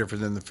shows, are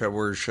different than the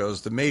February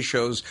shows. The May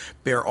shows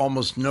bear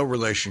almost no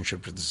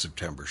relationship to the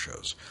September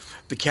shows.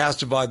 The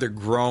cast have either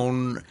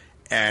grown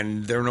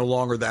and they're no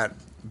longer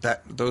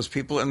those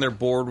people, and they're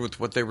bored with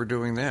what they were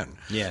doing then.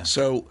 Yeah.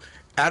 So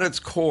at its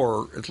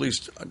core, at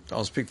least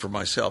I'll speak for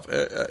myself,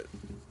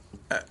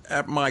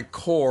 at my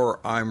core,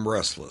 I'm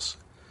restless.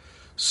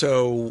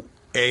 So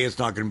A, it's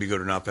not going to be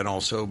good enough, and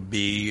also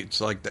B, it's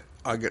like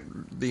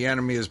the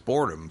enemy is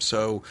boredom.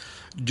 So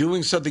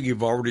doing something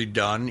you've already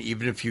done,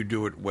 even if you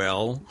do it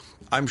well,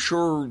 I'm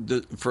sure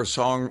that for a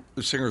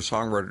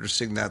singer-songwriter to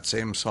sing that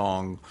same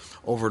song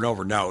over and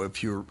over. Now,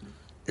 if you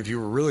were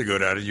really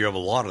good at it, you have a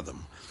lot of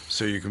them,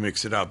 so you can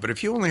mix it up. But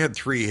if you only had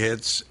 3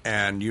 hits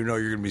and you're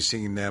going to be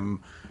singing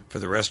them for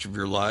the rest of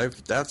your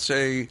life, that's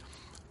yes,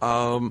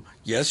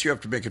 you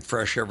have to make it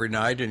fresh every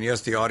night, and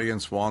yes, the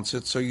audience wants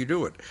it, so you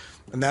do it.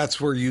 And that's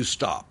where you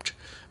stopped.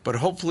 But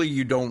hopefully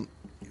you don't.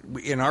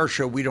 In our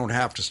show, we don't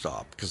have to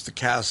stop because the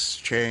casts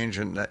change,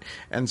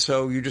 and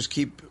so you just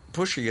keep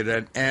pushing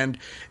it. And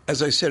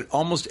as I said,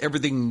 almost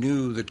everything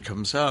new that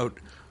comes out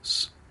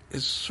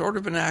is sort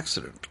of an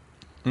accident.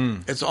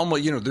 It's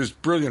almost, there's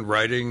brilliant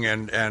writing,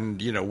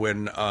 and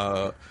when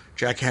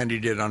Jack Handy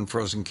did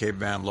Unfrozen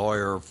Caveman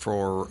Lawyer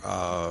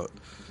for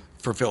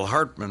Phil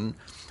Hartman,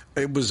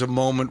 it was a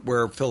moment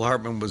where Phil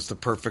Hartman was the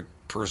perfect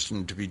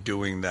person to be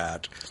doing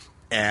that,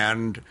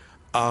 and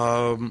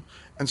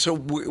so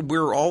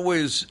we're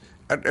always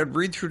at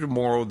Read Through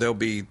Tomorrow. There'll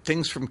be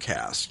things from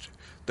cast.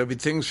 There'll be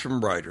things from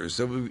writers.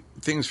 There'll be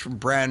things from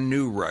brand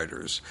new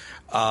writers.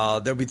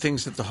 There'll be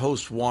things that the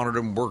host wanted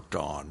and worked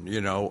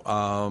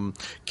on.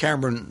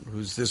 Cameron,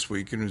 who's this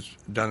week and who's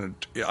done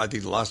it, I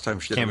think the last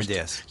time she did Cameron it.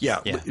 Diaz. Yeah,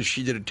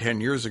 she did it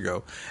 10 years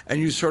ago. And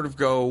you sort of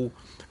go,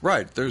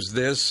 right, there's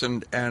this,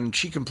 and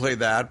she can play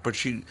that, but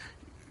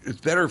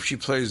it's better if she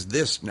plays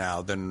this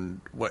now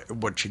than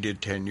what she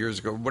did 10 years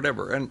ago,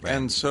 whatever.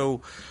 And so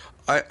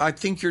I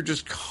think you're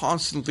just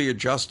constantly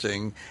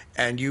adjusting,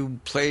 and you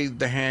play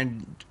the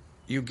hand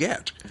you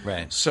get.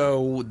 Right.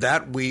 So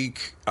that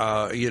week,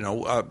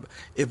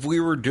 if we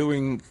were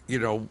doing,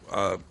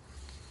 a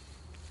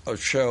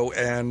show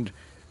and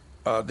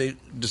they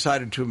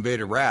decided to invade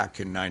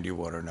Iraq in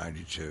 91 or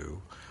 92,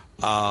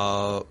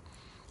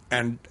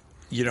 and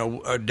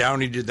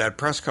Downey did that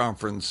press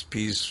conference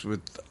piece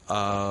with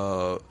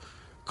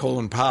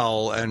Colin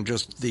Powell, and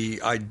just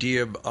the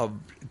idea of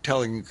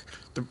telling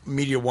the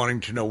media wanting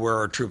to know where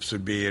our troops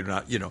would be and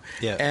not,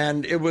 Yeah.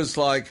 And it was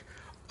like,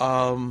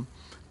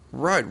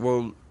 right,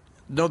 well,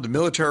 no, the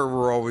military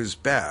were always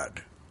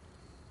bad.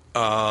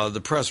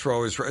 The press were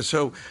always right.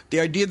 So the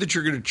idea that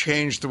you're going to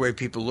change the way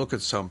people look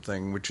at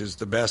something, which is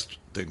the best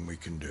thing we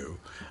can do,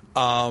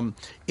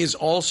 is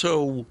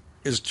also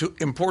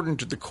important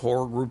to the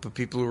core group of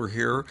people who are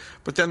here.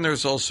 But then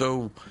there's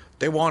also,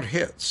 they want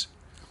hits.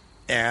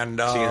 And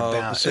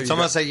so it's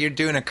almost like you're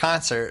doing a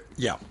concert.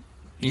 Yeah.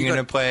 You're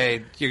gonna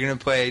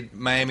play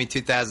Miami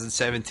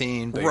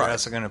 2017, but you're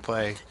also gonna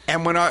play.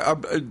 And when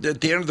at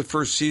the end of the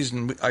first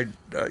season,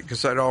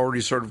 because I'd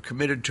already sort of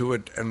committed to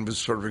it and was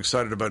sort of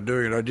excited about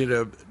doing it, I did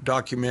a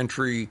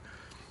documentary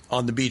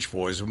on the Beach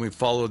Boys, and we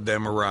followed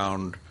them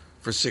around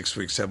for 6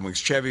 weeks, 7 weeks.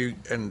 Chevy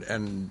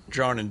and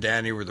John and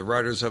Danny were the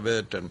writers of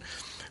it, and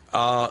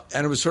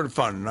it was sort of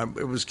fun.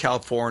 It was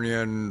California,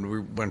 and we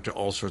went to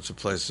all sorts of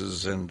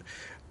places, and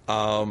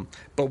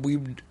but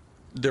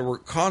there were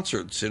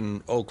concerts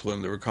in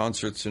Oakland. There were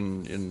concerts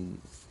in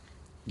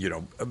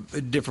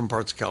different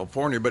parts of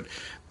California. But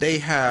they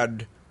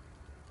had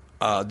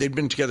they'd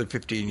been together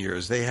 15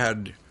 years. They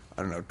had,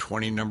 I don't know,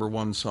 20 number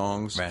one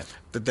songs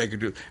that they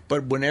could do.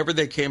 But whenever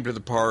they came to the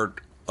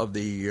part of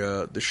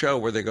the show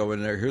where they go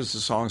in there, here's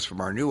the songs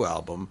from our new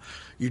album,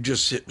 you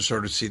just sit and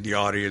sort of see the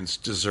audience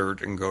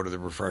desert and go to the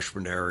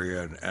refreshment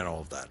area and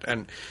all of that.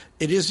 And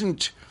it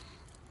isn't.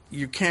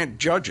 You can't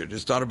judge it.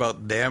 It's not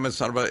about them. It's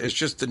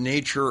just the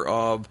nature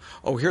of,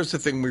 here's the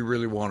thing we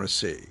really want to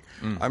see.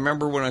 I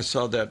remember when I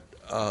saw that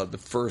the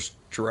first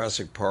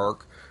Jurassic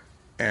Park,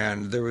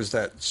 and there was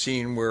that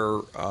scene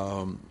where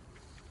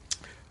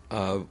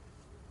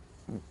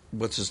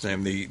what's his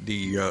name,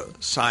 the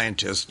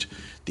scientist,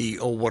 the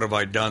what have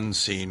I done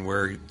scene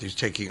where he's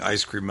taking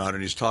ice cream out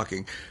and he's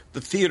talking. The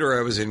theater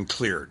I was in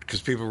cleared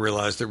because people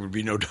realized there would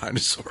be no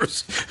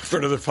dinosaurs for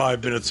another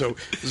 5 minutes. So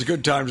it was a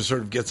good time to sort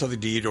of get something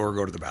to eat or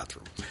go to the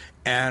bathroom.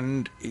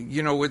 And,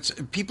 it's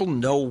people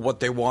know what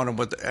they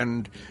want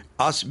and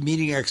us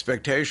meeting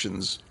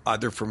expectations,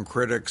 either from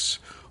critics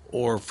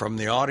or from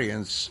the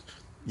audience,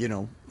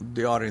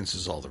 the audience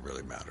is all that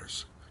really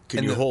matters.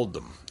 Can you hold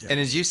them? Yeah.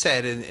 And as you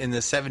said, in the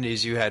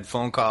 70s, you had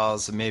phone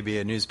calls and maybe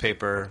a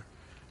newspaper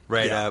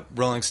write-up.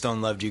 Rolling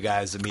Stone loved you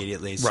guys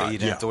immediately, so you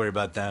didn't have to worry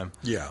about them.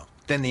 Yeah.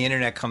 Then the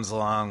internet comes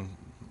along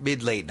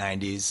mid-late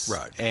 90s.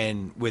 Right.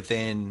 And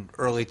within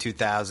early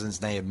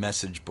 2000s, now you have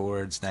message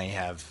boards. Now you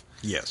have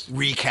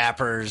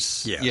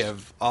recappers. Yes. You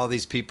have all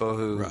these people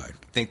who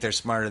think they're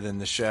smarter than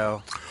the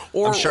show.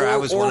 I'm sure I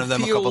was one of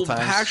them a couple times.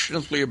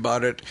 Passionately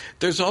about it.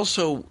 There's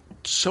also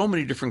so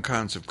many different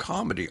kinds of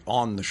comedy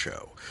on the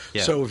show.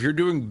 Yeah. So if you're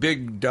doing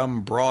big,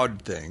 dumb,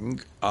 broad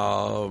thing,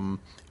 then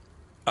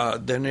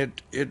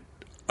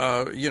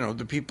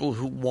the people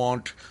who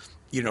want,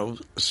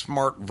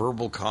 smart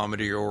verbal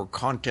comedy or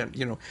content,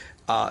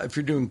 if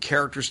you're doing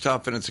character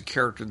stuff and it's a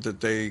character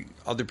that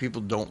other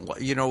people don't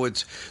like,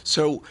 it's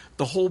so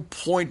the whole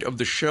point of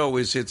the show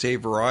is it's a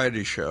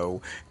variety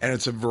show and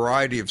it's a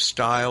variety of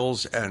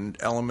styles and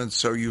elements.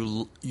 So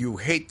you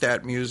hate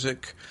that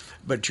music,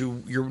 but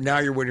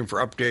you're waiting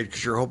for Update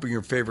because you're hoping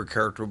your favorite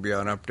character will be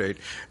on Update.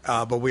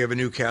 But we have a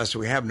new cast, so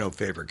we have no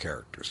favorite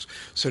characters.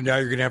 So now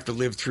you're going to have to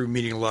live through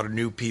meeting a lot of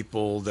new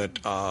people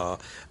that are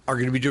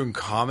going to be doing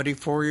comedy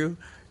for you.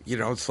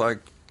 It's like,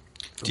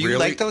 do you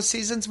like those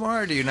seasons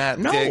more, or do you not?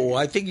 No,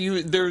 I think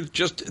there's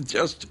just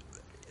there's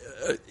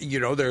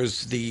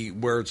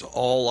where it's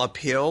all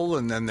uphill,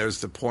 and then there's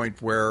the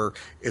point where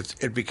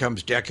it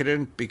becomes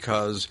decadent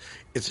because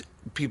it's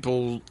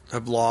people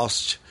have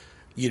lost.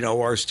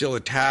 Are still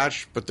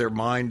attached, but their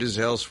mind is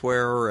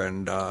elsewhere.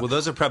 And well,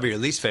 those are probably your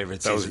least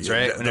favorite seasons,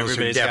 right? When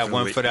everybody's got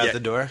one foot out the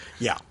door.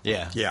 Yeah.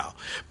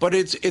 But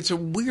it's a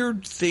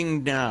weird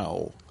thing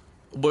now.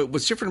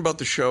 What's different about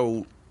the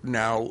show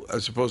now,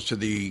 as opposed to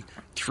the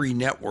 3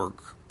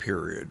 network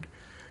period,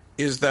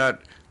 is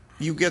that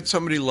you get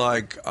somebody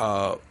like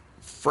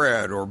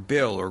Fred or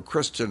Bill or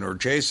Kristen or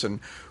Jason,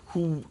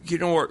 who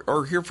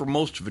are here for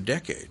most of a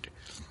decade.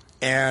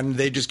 And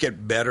they just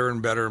get better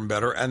and better and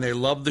better, and they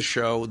love the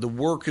show. The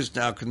work is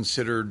now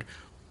considered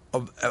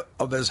of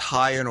as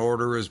high an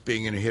order as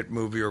being in a hit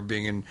movie or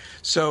being in.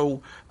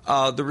 So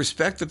the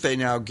respect that they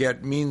now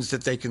get means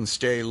that they can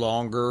stay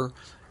longer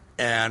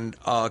and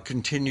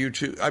continue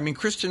to. I mean,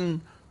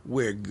 Kristen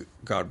Wiig,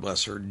 God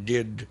bless her,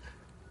 did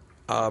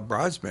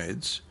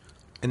Bridesmaids,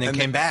 and then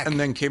came back.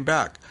 That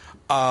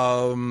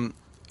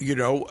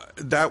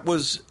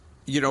was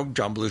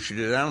John Belushi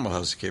did Animal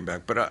House and came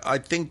back, but I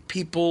think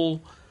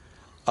people.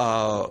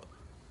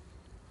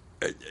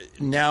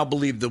 Now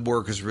believe the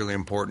work is really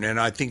important, and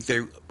I think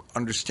they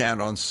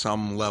understand on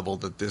some level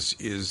that this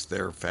is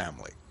their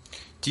family.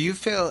 Do you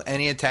feel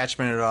any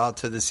attachment at all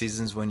to the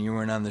seasons when you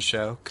weren't on the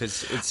show?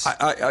 Because it's,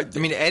 I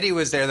mean, Eddie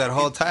was there that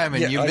whole time,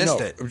 and you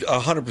missed it.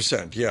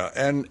 100%, yeah.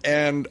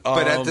 And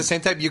but at the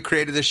same time, you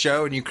created the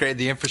show and you created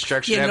the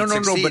infrastructure. Yeah, to have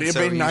it succeed, but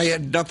so I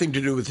had nothing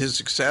to do with his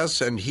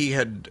success, and he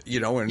had,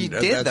 and he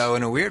did though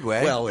in a weird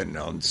way. Well,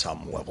 on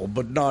some level,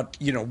 but not.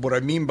 What I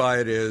mean by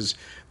it is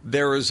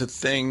there is a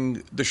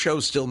thing. The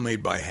show's still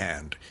made by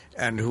hand,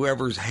 and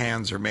whoever's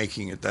hands are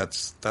making it,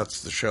 that's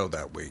the show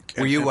that week.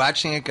 Were you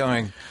watching it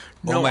going?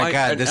 Oh my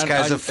God, this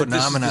guy's a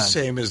phenomenon. This is the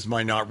same as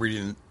my not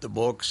reading the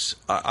books.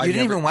 You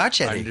didn't even watch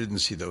Eddie? I didn't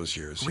see those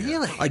years.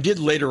 Really? Yeah. I did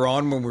later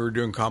on when we were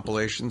doing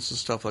compilations and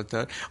stuff like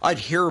that. I'd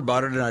hear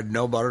about it and I'd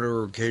know about it,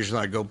 or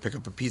occasionally I'd go pick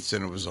up a pizza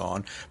and it was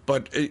on.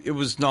 But it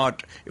was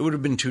not, it would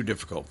have been too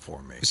difficult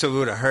for me. So it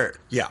would have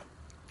hurt? Yeah.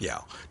 Yeah.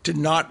 To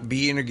not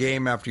be in a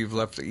game after you've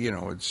left,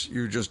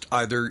 you're just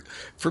either,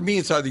 for me,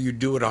 it's either you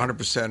do it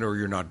 100% or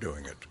you're not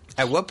doing it.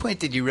 At what point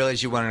did you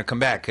realize you wanted to come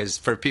back? Because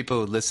for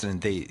people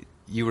listening,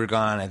 you were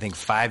gone, I think,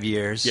 5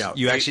 years. Yeah.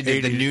 You actually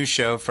did the news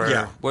show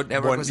for, what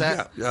network was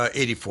that? Yeah,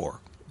 84.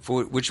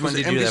 For, which one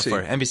did you do that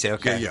for? NBC,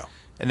 okay. Yeah.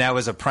 And that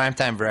was a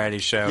primetime variety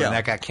show, and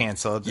that got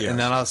canceled. Yes. And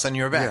then all of a sudden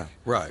you were back.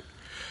 Yeah, right.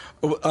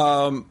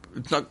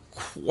 It's not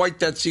quite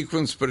that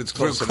sequence, but it's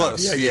close enough.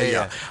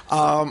 Yeah.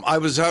 I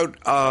was out.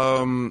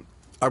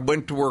 I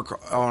went to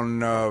work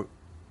on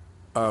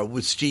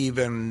with Steve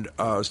and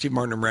Steve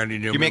Martin and Randy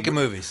Newman. You're making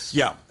movies,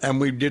 yeah,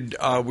 and we did.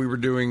 We were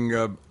doing.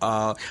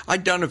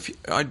 I'd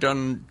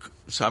done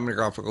Simon &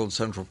 Garfunkel in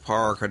Central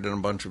Park.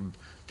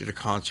 Did a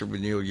concert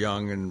with Neil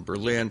Young in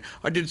Berlin.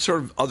 I did sort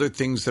of other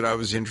things that I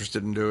was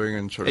interested in doing,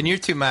 and you're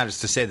too modest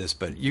to say this,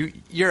 but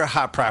you're a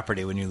hot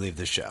property when you leave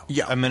the show.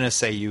 Yeah, I'm going to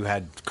say you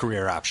had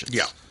career options.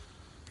 Yeah.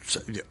 So,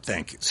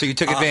 thank you. So you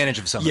took advantage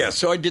of some of that.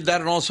 So I did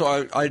that, and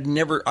also I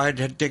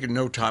had taken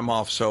no time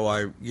off. So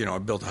I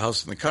built a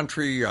house in the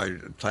country. I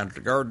planted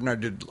a garden. I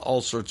did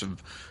all sorts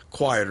of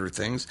quieter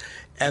things,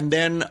 and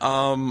then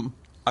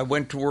I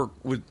went to work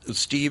with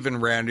Steve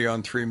and Randy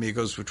on Three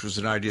Amigos, which was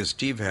an idea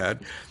Steve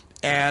had,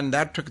 and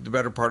that took the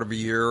better part of a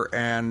year,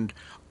 and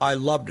I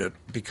loved it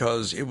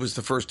because it was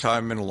the first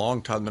time in a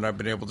long time that I've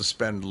been able to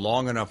spend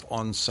long enough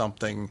on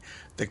something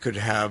that could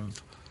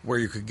have. Where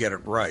you could get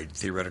it right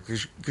theoretically,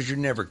 because you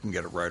never can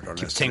get it right on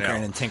SNL.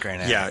 Tinkering and tinkering.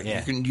 Yeah,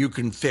 you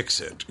can fix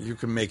it. You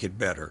can make it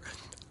better,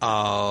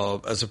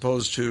 as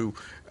opposed to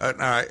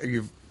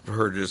you've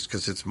heard this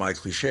because it's my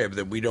cliche, but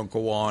that we don't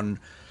go on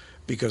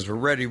because we're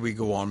ready. We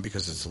go on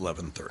because it's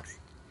 11:30,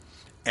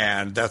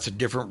 and that's a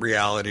different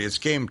reality. It's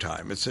game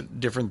time. It's a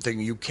different thing.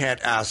 You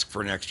can't ask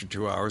for an extra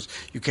 2 hours.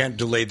 You can't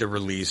delay the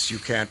release. You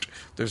can't.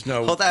 There's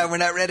no. Hold on, we're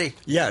not ready.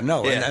 Yeah,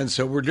 no, yeah. And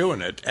so we're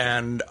doing it,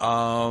 and.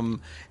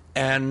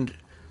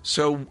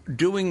 So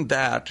doing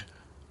that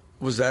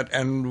was that,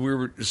 and we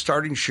were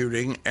starting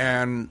shooting,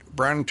 and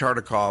Brandon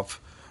Tartikoff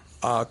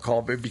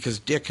called me because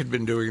Dick had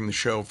been doing the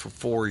show for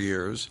 4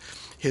 years.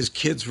 His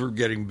kids were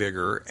getting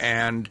bigger,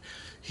 and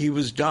he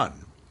was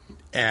done.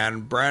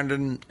 And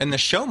Brandon... And the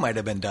show might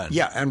have been done.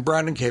 Yeah, and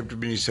Brandon came to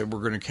me and he said,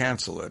 we're going to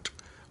cancel it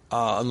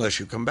unless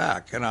you come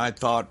back. And I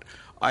thought...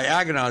 I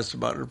agonized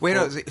about it.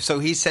 Wait, so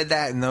he said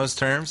that in those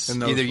terms?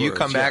 Either you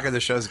come back or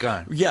the show's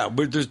gone. Yeah,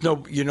 but there's no,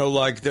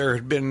 there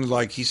had been,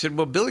 he said,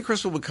 well, Billy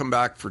Crystal would come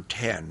back for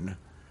 10.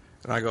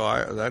 And I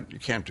go, you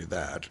can't do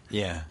that.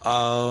 Yeah.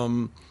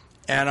 And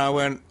I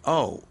went,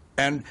 oh.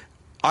 And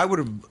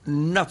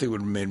nothing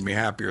would have made me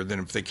happier than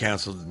if they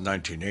canceled in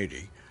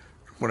 1980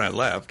 when I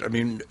left. I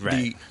mean,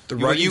 right. the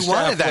writing you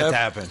wanted that to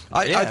happen.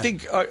 I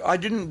think I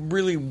didn't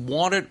really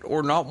want it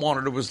or not want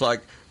it. It was like,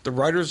 the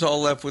writers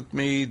all left with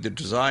me, the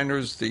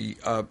designers, the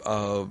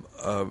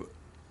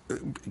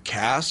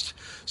cast.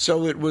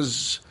 So it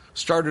was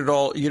started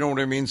all, you know what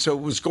I mean? So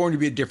it was going to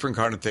be a different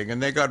kind of thing. And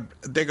they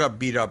got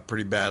beat up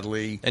pretty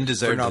badly. And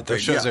deserved it.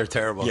 Those shows are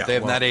terrible. Yeah, they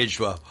have not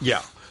aged well.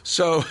 Yeah.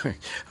 So,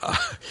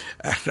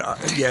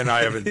 and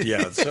I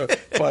haven't, So,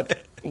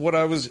 but what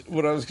I was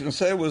going to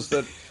say was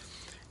that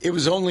it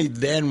was only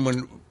then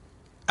when,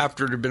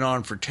 after it had been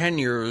on for 10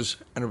 years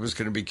and it was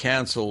going to be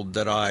canceled,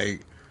 that I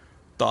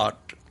thought,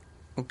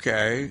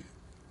 okay,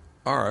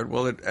 all right,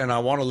 well, and I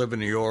want to live in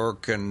New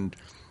York, and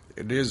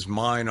it is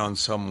mine on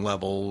some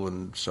level,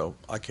 and so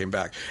I came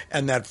back.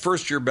 And that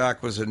first year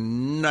back was a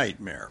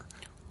nightmare.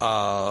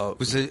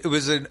 It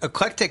was an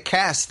eclectic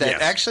cast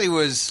that actually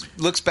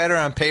looks better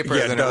on paper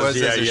than it was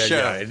as a show.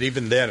 Yeah, and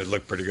even then it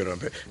looked pretty good on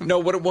paper. No,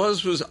 what it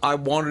was I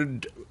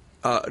wanted...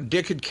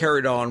 Dick had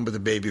carried on with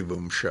the Baby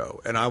Boom show,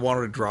 and I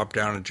wanted to drop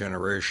down a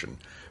generation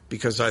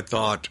because I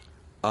thought...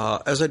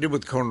 as I did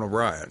with Conan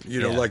O'Brien,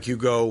 you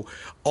go,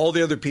 all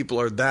the other people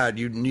are that.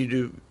 You need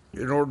to,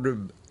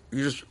 you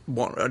just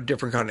want a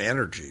different kind of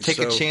energy. Take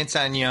a chance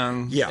on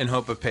young and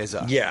hope it pays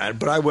off. Yeah,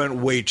 but I went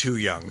way too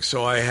young.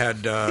 So I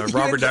had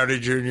Robert Downey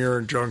Jr.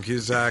 and John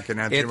Cusack and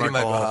Anthony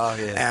Michael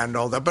and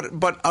all that.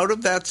 But out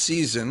of that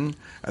season,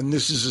 and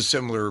this is a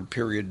similar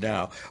period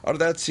now, out of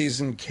that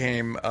season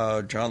came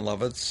John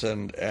Lovitz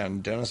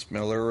and Dennis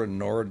Miller and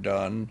Nora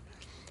Dunn.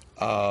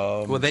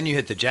 Well, then you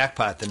hit the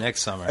jackpot the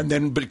next summer, and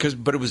then but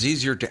it was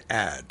easier to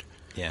add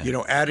Yeah. You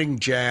know, adding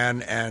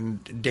Jan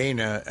and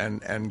Dana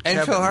and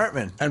Kevin. Phil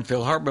Hartman. And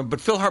Phil Hartman.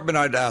 But Phil Hartman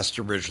I'd asked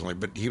originally,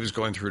 but he was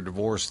going through a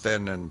divorce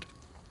then, and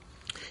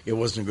it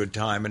wasn't a good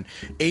time. And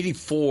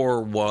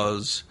 84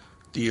 was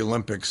the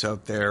Olympics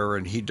out there,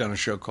 and he'd done a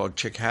show called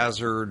Chick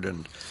Hazard,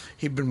 and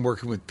he'd been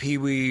working with Pee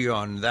Wee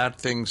on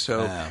that thing.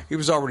 So he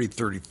was already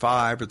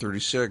 35 or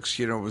 36.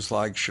 You know, it was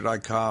like, should I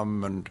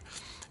come? And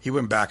he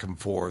went back and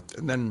forth.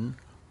 And then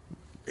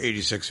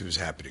 86, he was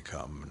happy to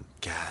come.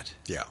 God.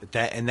 Yeah.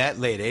 That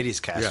late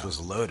 80s cast was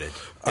loaded.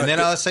 And then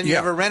all of a sudden you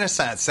have a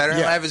renaissance. Saturday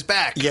Night Live is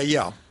back.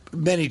 Yeah.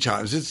 Many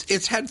times.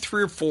 It's had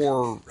 3 or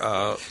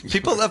 4...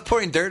 People love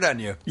pouring dirt on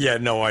you. Yeah,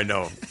 no, I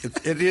know.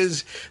 It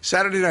is...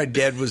 Saturday Night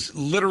Dead was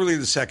literally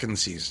the second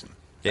season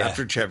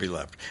after Chevy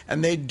left.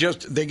 And they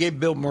gave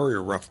Bill Murray a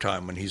rough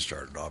time when he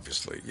started,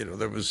 obviously. You know,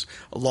 there was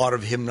a lot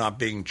of him not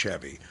being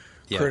Chevy.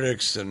 Yeah.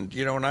 Critics and,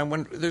 you know, and I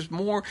went... There's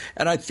more...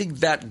 And I think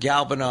that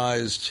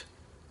galvanized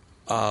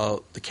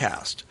the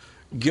cast.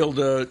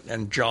 Gilda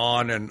and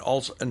John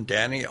and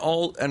Danny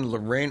and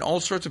Lorraine,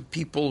 all sorts of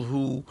people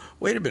who,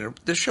 wait a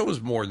minute, this show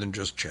is more than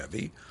just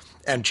Chevy.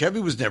 And Chevy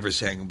was never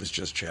saying it was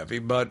just Chevy,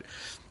 but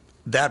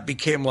that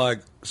became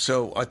like,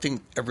 so I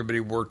think everybody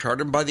worked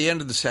hard. And by the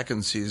end of the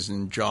second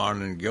season,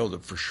 John and Gilda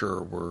for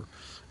sure were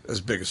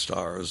as big as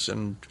stars.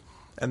 And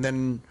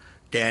then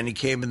Danny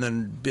came, and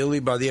then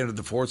Billy by the end of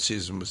the fourth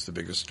season was the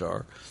biggest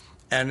star.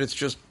 And it's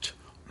just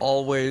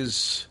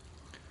always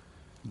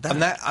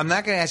that. I'm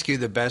not going to ask you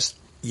the best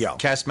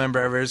cast member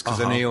ever is, because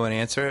I know you won't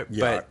answer it.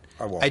 Yeah,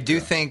 but I do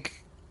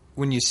think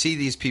when you see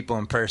these people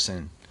in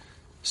person,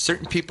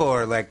 certain people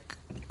are like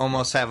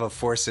almost have a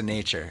force of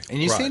nature. And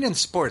you see it in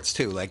sports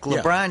too. Like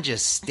LeBron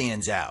just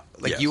stands out.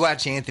 Like you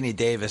watch Anthony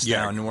Davis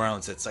now in New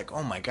Orleans, it's like,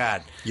 oh my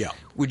God. Yeah.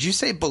 Would you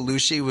say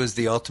Belushi was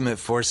the ultimate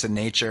force of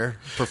nature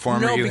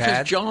performer you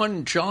had? No,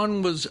 because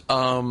John was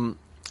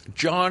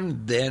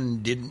John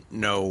then didn't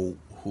know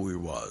who he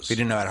was. He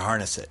didn't know how to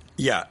harness it.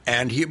 Yeah,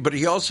 but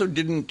he also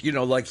didn't, you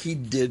know, like he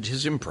did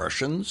his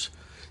impressions.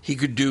 He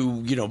could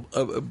do, you know,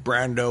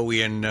 Brando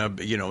in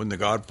The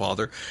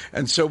Godfather.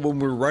 And so when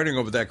we were writing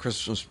over that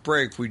Christmas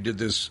break, we did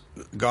this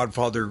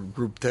Godfather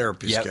group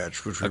therapy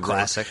sketch, which was a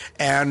classic.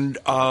 And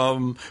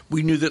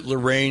we knew that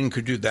Lorraine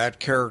could do that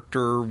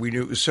character. We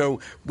knew,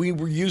 so we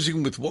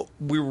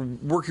were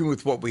working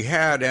with what we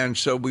had, and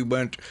so we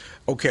went,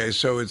 okay,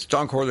 so it's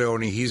Don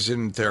Corleone. He's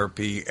in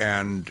therapy,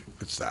 and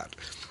it's that.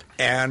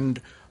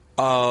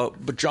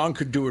 But John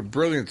could do it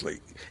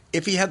brilliantly.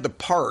 If he had the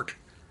part,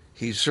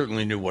 he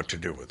certainly knew what to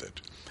do with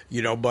it,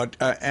 you know. But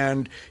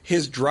and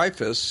his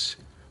Dreyfus,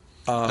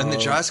 and the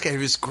Jaws guy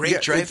was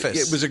great.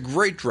 Dreyfus. It was a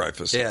great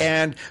Dreyfus,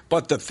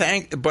 but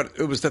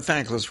it was the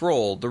thankless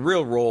role. The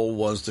real role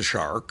was the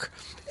shark,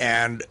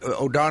 and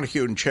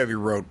O'Donoghue and Chevy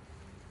wrote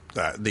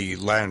the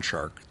land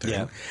shark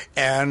thing,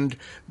 and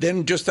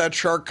then just that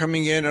shark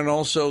coming in, and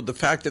also the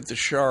fact that the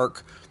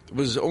shark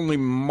was only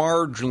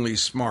marginally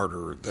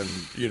smarter than,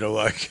 you know,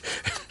 like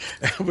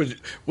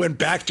went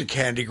back to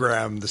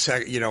Candygram the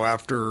second, you know,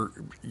 after,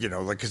 you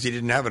know, like, because he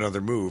didn't have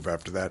another move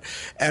after that.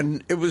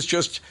 And it was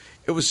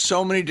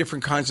so many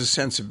different kinds of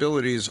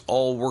sensibilities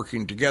all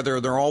working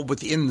together. They're all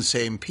within the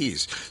same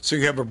piece. So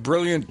you have a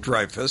brilliant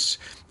Dreyfus.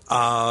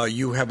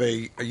 You have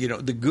the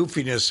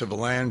goofiness of a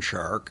land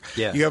shark.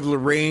 Yeah. You have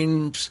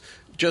Lorraine's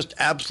just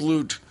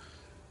absolute,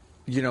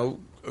 you know,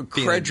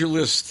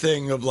 credulous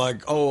thing of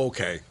like, oh,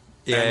 okay.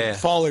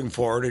 Falling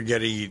for it and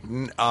getting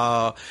eaten.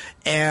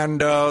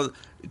 And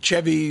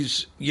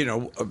Chevy's, you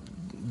know,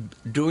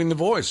 doing the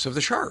voice of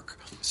the shark.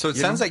 So it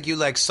sounds like you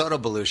like Soto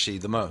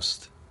Belushi the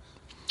most.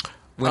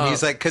 When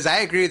he's like, because I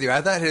agree with you.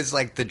 I thought his,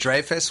 like, the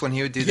Dreyfus, when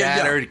he would do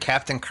that, or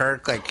Captain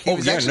Kirk, like, he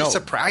was actually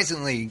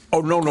surprisingly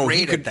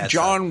great at that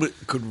John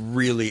could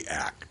really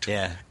act.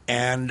 Yeah.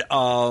 And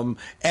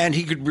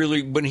he could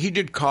really, when he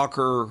did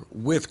Cocker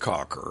with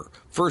Cocker,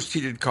 first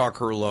he did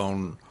Cocker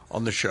alone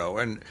on the show,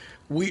 and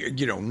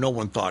no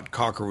one thought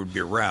Cocker would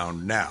be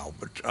around now,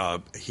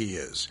 but he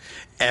is.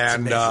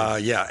 And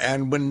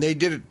and when they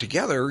did it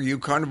together, you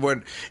kind of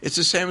went, it's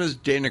the same as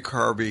Dana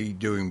Carvey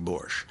doing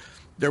Bush.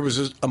 There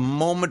was a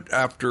moment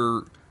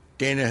after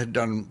Dana had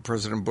done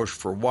President Bush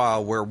for a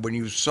while where when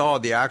you saw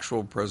the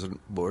actual President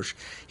Bush,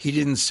 he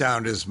didn't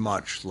sound as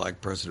much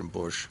like President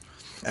Bush.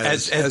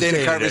 As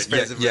Dana Carvey's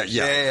President Bush.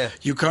 Yeah.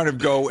 You kind of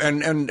go,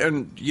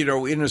 and you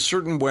know, in a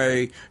certain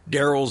way,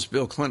 Daryl's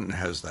Bill Clinton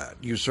has that.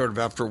 You sort of,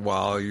 after a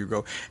while, you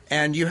go,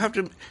 and you have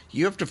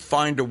to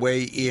find a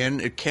way in.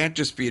 It can't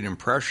just be an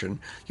impression.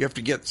 You have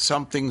to get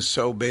something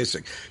so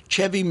basic.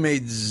 Chevy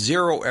made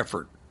zero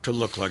effort to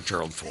look like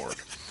Gerald Ford.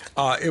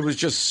 It was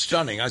just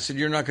stunning. I said,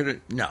 you're not going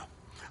to, no.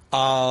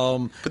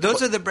 But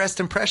those are the best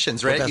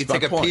impressions, right? You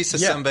take a piece of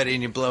somebody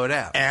and you blow it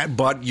out.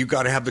 But you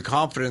got to have the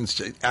confidence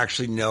to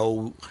actually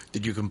know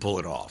that you can pull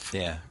it off.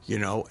 Yeah. You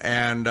know,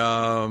 and,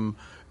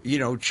 you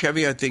know,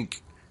 Chevy, I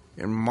think,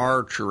 in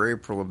March or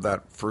April of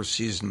that first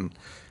season,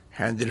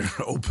 handed an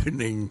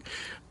opening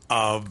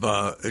of,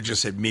 it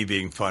just said me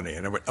being funny.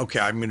 And I went, okay,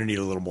 I'm going to need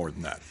a little more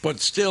than that. But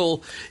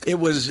still, it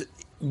was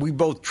we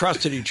both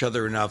trusted each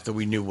other enough that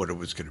we knew what it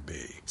was going to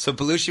be. So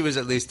Belushi was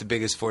at least the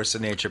biggest force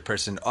of nature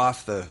person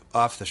off the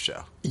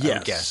show. Yes. I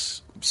would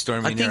guess.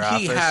 Storming I think your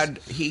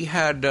office. he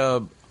had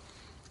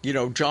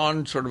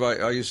John sort of,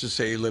 I used to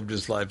say he lived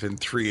his life in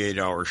 3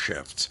 8-hour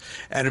shifts.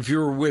 And if you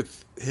were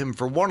with him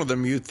for one of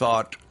them, you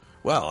thought,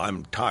 well,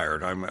 I'm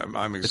tired. I'm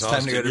exhausted. It's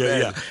time to go to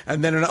bed. Yeah.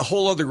 And then a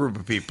whole other group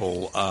of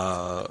people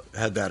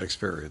had that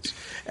experience.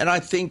 And I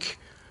think,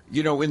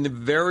 in the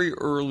very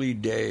early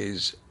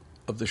days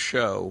of the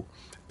show,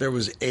 there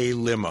was a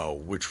limo,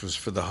 which was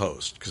for the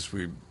host, because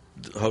the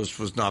host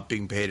was not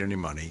being paid any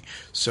money.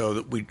 So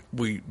that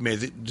we made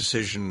the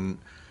decision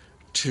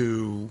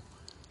to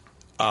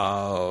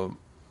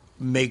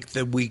make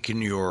the week in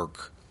New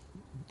York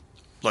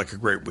like a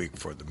great week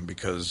for them,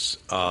 because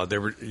they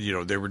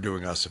were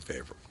doing us a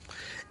favor.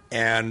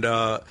 And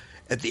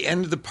at the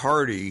end of the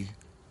party,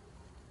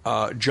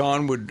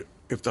 John would,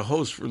 if the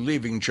hosts were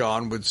leaving,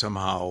 John would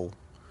somehow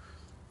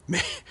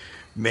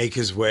make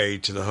his way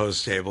to the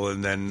host table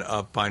and then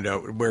find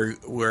out where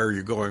are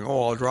you going.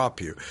 Oh, I'll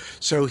drop you.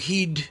 So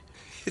he'd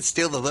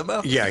steal the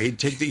limo. Yeah, he'd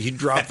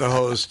drop the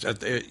host at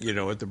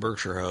the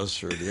Berkshire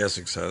House or the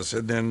Essex House,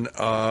 and then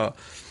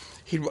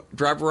he'd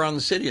drive around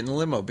the city in the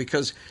limo,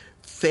 because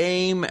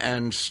fame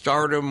and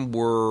stardom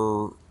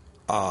were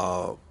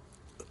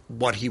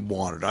what he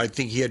wanted. I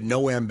think he had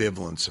no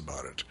ambivalence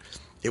about it.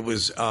 It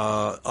was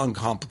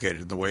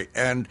uncomplicated in the way.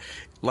 And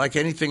like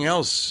anything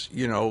else,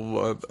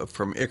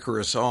 from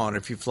Icarus on,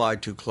 if you fly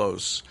too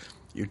close,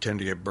 you tend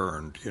to get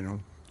burned,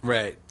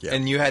 Right. Yeah.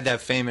 And you had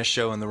that famous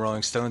show when the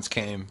Rolling Stones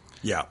came.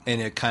 Yeah.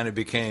 And it kind of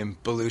became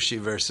Belushi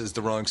versus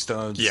the Rolling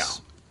Stones. Yeah.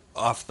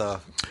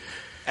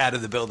 Out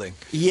of the building.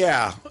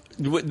 Yeah.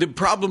 The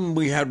problem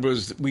we had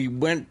was we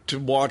went to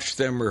watch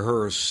them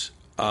rehearse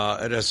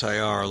at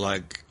SIR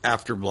like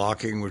after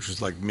blocking, which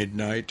was like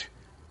midnight.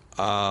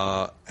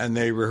 And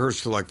they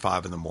rehearsed till like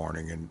 5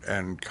 a.m.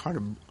 and kind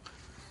of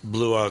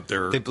blew out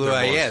their... They blew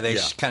out, voice. They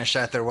kind of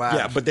shot their wad.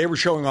 Yeah, but they were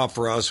showing off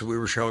for us, we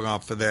were showing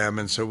off for them,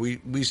 and so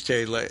we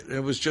stayed late.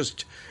 It was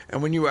just...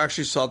 And when you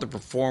actually saw the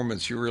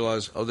performance, you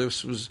realize,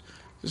 this is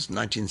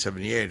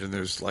 1978, and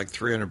there's like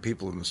 300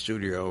 people in the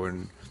studio,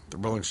 and the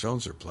Rolling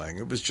Stones are playing.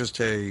 It was just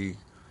there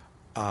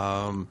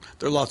are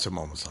lots of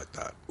moments like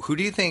that. Who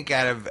do you think,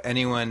 out of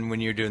anyone,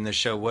 when you're doing this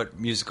show, what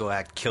musical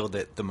act killed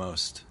it the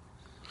most?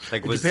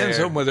 Like, It depends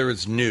on whether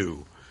it's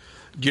new.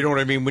 Do you know what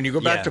I mean? When you go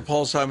back to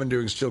Paul Simon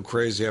doing Still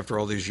Crazy after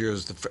all these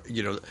years,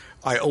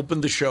 I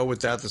opened the show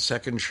with that, the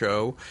second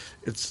show.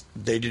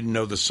 They didn't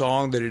know the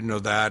song, they didn't know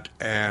that,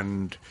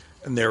 and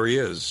there he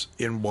is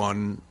in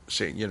one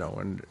scene,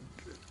 and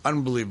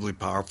unbelievably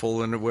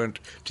powerful. And it went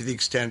to the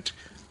extent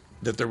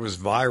that there was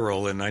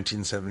viral in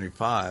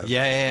 1975.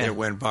 Yeah. It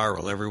went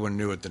viral. Everyone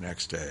knew it the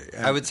next day.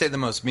 And I would say the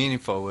most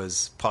meaningful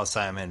was Paul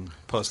Simon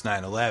post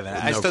 9/11.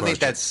 I still think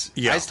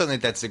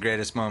that's the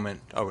greatest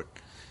moment.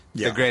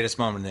 The greatest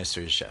moment in the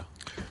history of the show,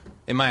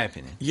 in my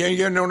opinion.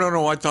 Yeah.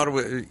 No. I thought it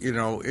was,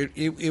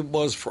 it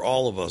was for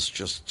all of us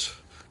just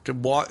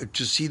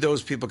to see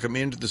those people come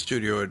into the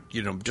studio at,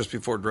 just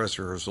before dress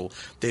rehearsal.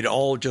 They'd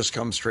all just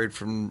come straight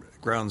from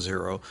Ground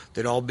Zero.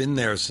 They'd all been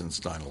there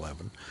since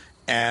 9/11.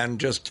 And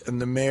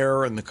the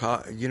mayor and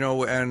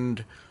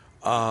and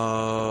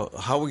how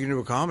are we going to do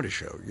a comedy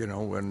show,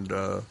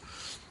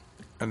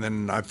 and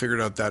then I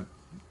figured out that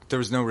there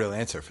was no real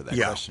answer for that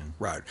question.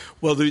 Right.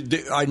 Well,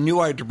 I knew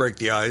I had to break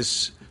the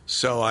ice,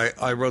 so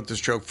I wrote this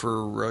joke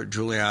for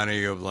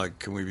Giuliani of like,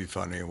 can we be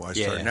funny and why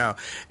start now?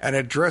 And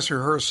at dress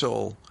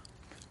rehearsal,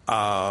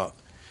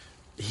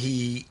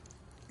 he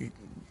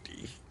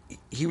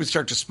would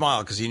start to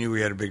smile because he knew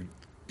he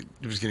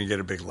was going to get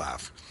a big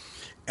laugh.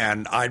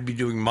 And I'd be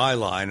doing my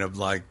line of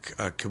like,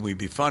 can we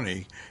be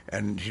funny?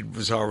 And he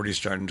was already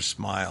starting to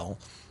smile.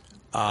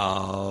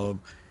 And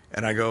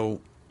I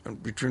go,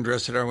 between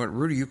dress and I went,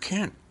 Rudy, you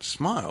can't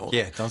smile.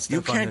 Yeah, don't step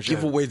You can't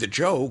give away the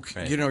joke.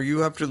 Right. You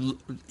have to,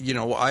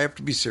 I have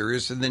to be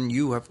serious, and then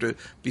you have to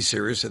be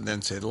serious and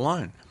then say the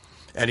line.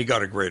 And he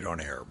got it great on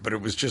air. But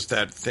it was just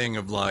that thing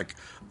of like,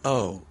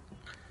 oh,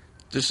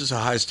 this is a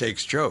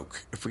high-stakes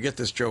joke. If we get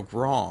this joke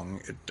wrong,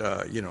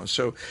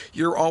 so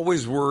you're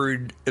always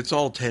worried. It's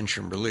all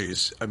tension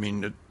release. I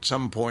mean, at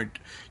some point,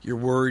 you're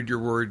worried,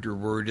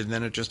 and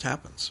then it just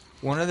happens.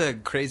 One of the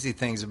crazy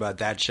things about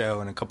that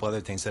show and a couple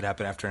other things that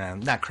happened after,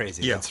 not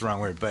crazy, that's the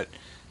wrong word, but,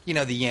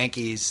 the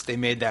Yankees, they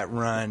made that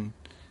run.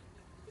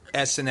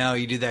 SNL,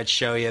 you do that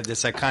show, you have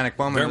this iconic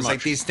moment. Very it was much.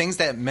 like these things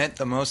that meant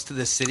the most to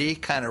the city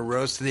kind of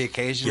rose to the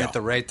occasion at the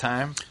right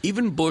time.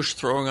 Even Bush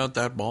throwing out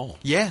that ball.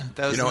 Yeah,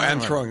 that was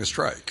and throwing a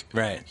strike.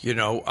 Right.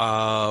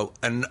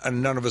 And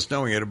none of us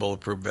knowing he had a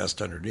bulletproof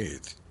vest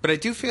underneath. But I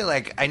do feel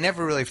like I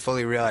never really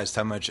fully realized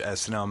how much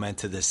SNL meant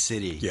to the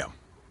city. Yeah.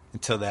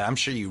 Until that. I'm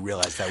sure you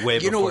realized that way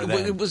before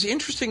then. It was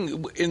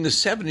interesting in the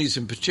 70s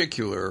in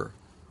particular.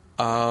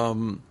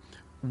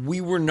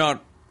 We were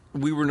not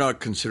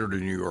considered a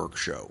New York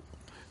show.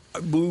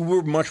 We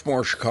were much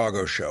more a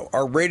Chicago show.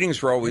 Our ratings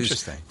were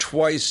always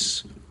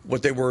twice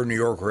what they were in New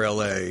York or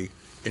L.A.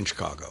 in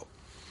Chicago.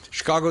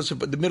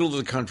 The middle of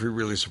the country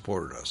really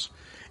supported us.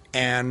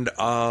 And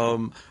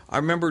I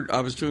remember I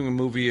was doing a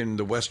movie in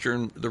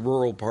the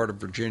rural part of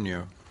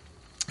Virginia,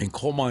 in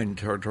coal mine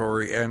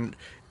territory,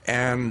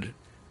 and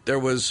there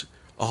was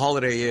a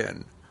Holiday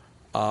Inn,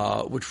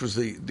 which was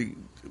the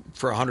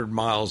for 100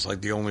 miles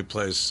like the only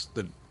place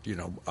that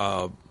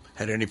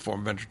had any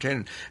form of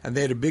entertainment, and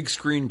they had a big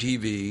screen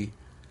TV,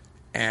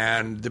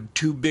 and the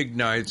two big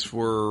nights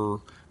were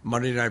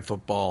Monday Night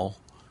Football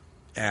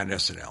and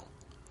SNL.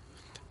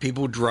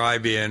 People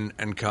drive in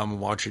and come and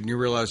watch it, and you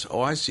realize,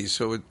 oh, I see.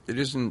 So it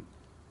isn't,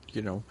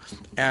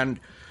 And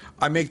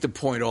I make the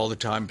point all the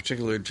time,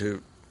 particularly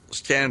to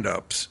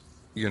stand-ups,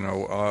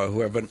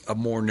 who have a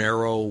more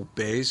narrow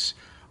base.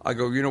 I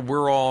go,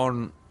 we're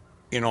on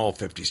in all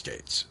 50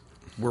 states.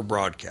 We're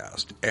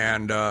broadcast.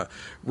 And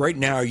right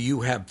now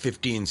you have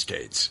 15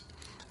 states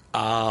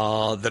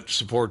that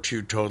support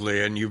you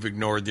totally, and you've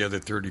ignored the other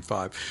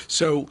 35.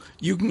 So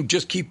you can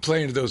just keep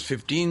playing to those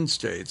 15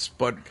 states,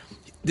 but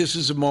this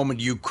is a moment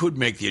you could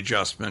make the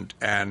adjustment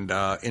and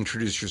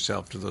introduce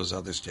yourself to those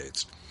other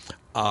states.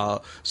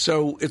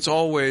 So it's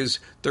always,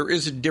 there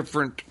is a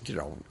different,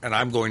 and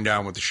I'm going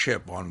down with the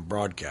ship on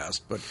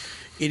broadcast, but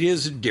it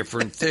is a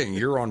different thing.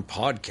 You're on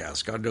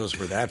podcast. God knows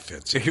where that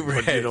fits in.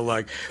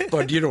 Right.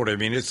 But you know what I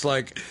mean? It's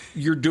like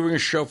you're doing a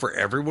show for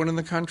everyone in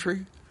the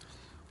country.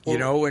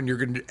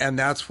 And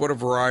that's what a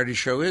variety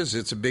show is.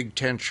 It's a big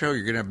tent show.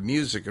 You're going to have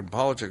music and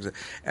politics.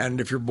 And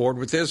if you're bored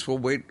with this, well,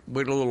 wait a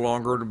little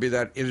longer. It'll be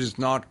that. It is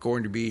not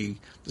going to be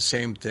the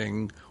same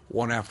thing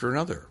one after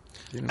another.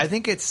 I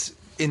think it's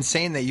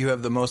insane that you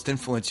have the most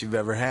influence you've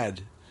ever had.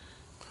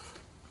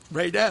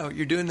 Right now,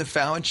 you're doing the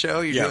Fallon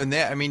show. You're doing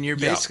that. I mean, you're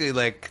basically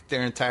like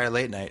their entire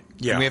late night.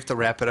 Yeah. And we have to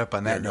wrap it up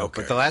on that note.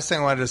 Okay. But the last thing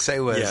I wanted to say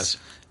was,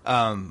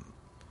 I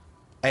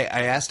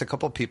asked a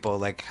couple people,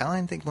 like, how long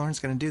do you think Lorne's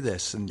going to do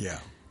this?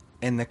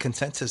 And the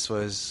consensus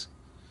was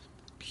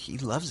he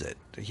loves it.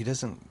 He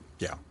doesn't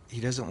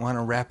want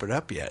to wrap it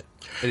up yet.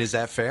 Is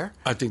that fair?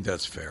 I think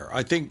that's fair.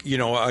 I think,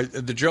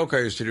 the joke I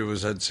used to do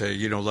was I'd say,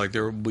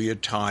 there will be a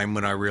time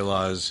when I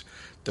realize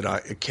that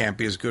it can't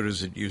be as good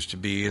as it used to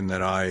be, and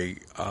that I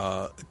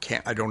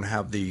don't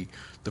have the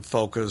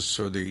focus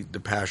or the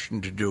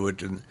passion to do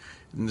it in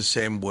the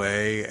same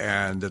way,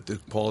 and that the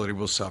quality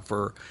will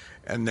suffer.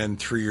 And then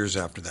 3 years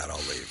after that,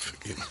 I'll leave.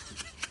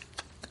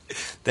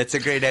 That's a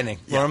great ending.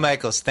 Yeah. Lorne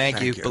Michaels,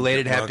 thank you.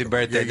 Belated happy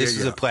birthday. This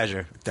was a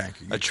pleasure. Thank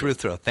you. A true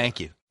thrill. Thank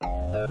you.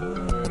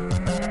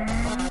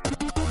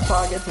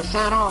 Target to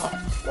sign off.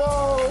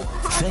 Whoa.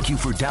 Thank you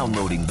for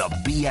downloading the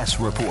BS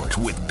Report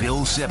with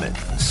Bill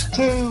Simmons.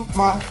 Too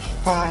much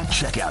fun.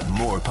 Check out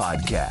more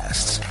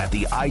podcasts at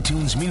the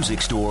iTunes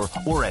Music Store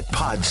or at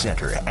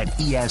PodCenter at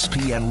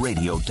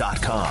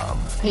ESPNRadio.com.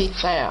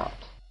 Peace out.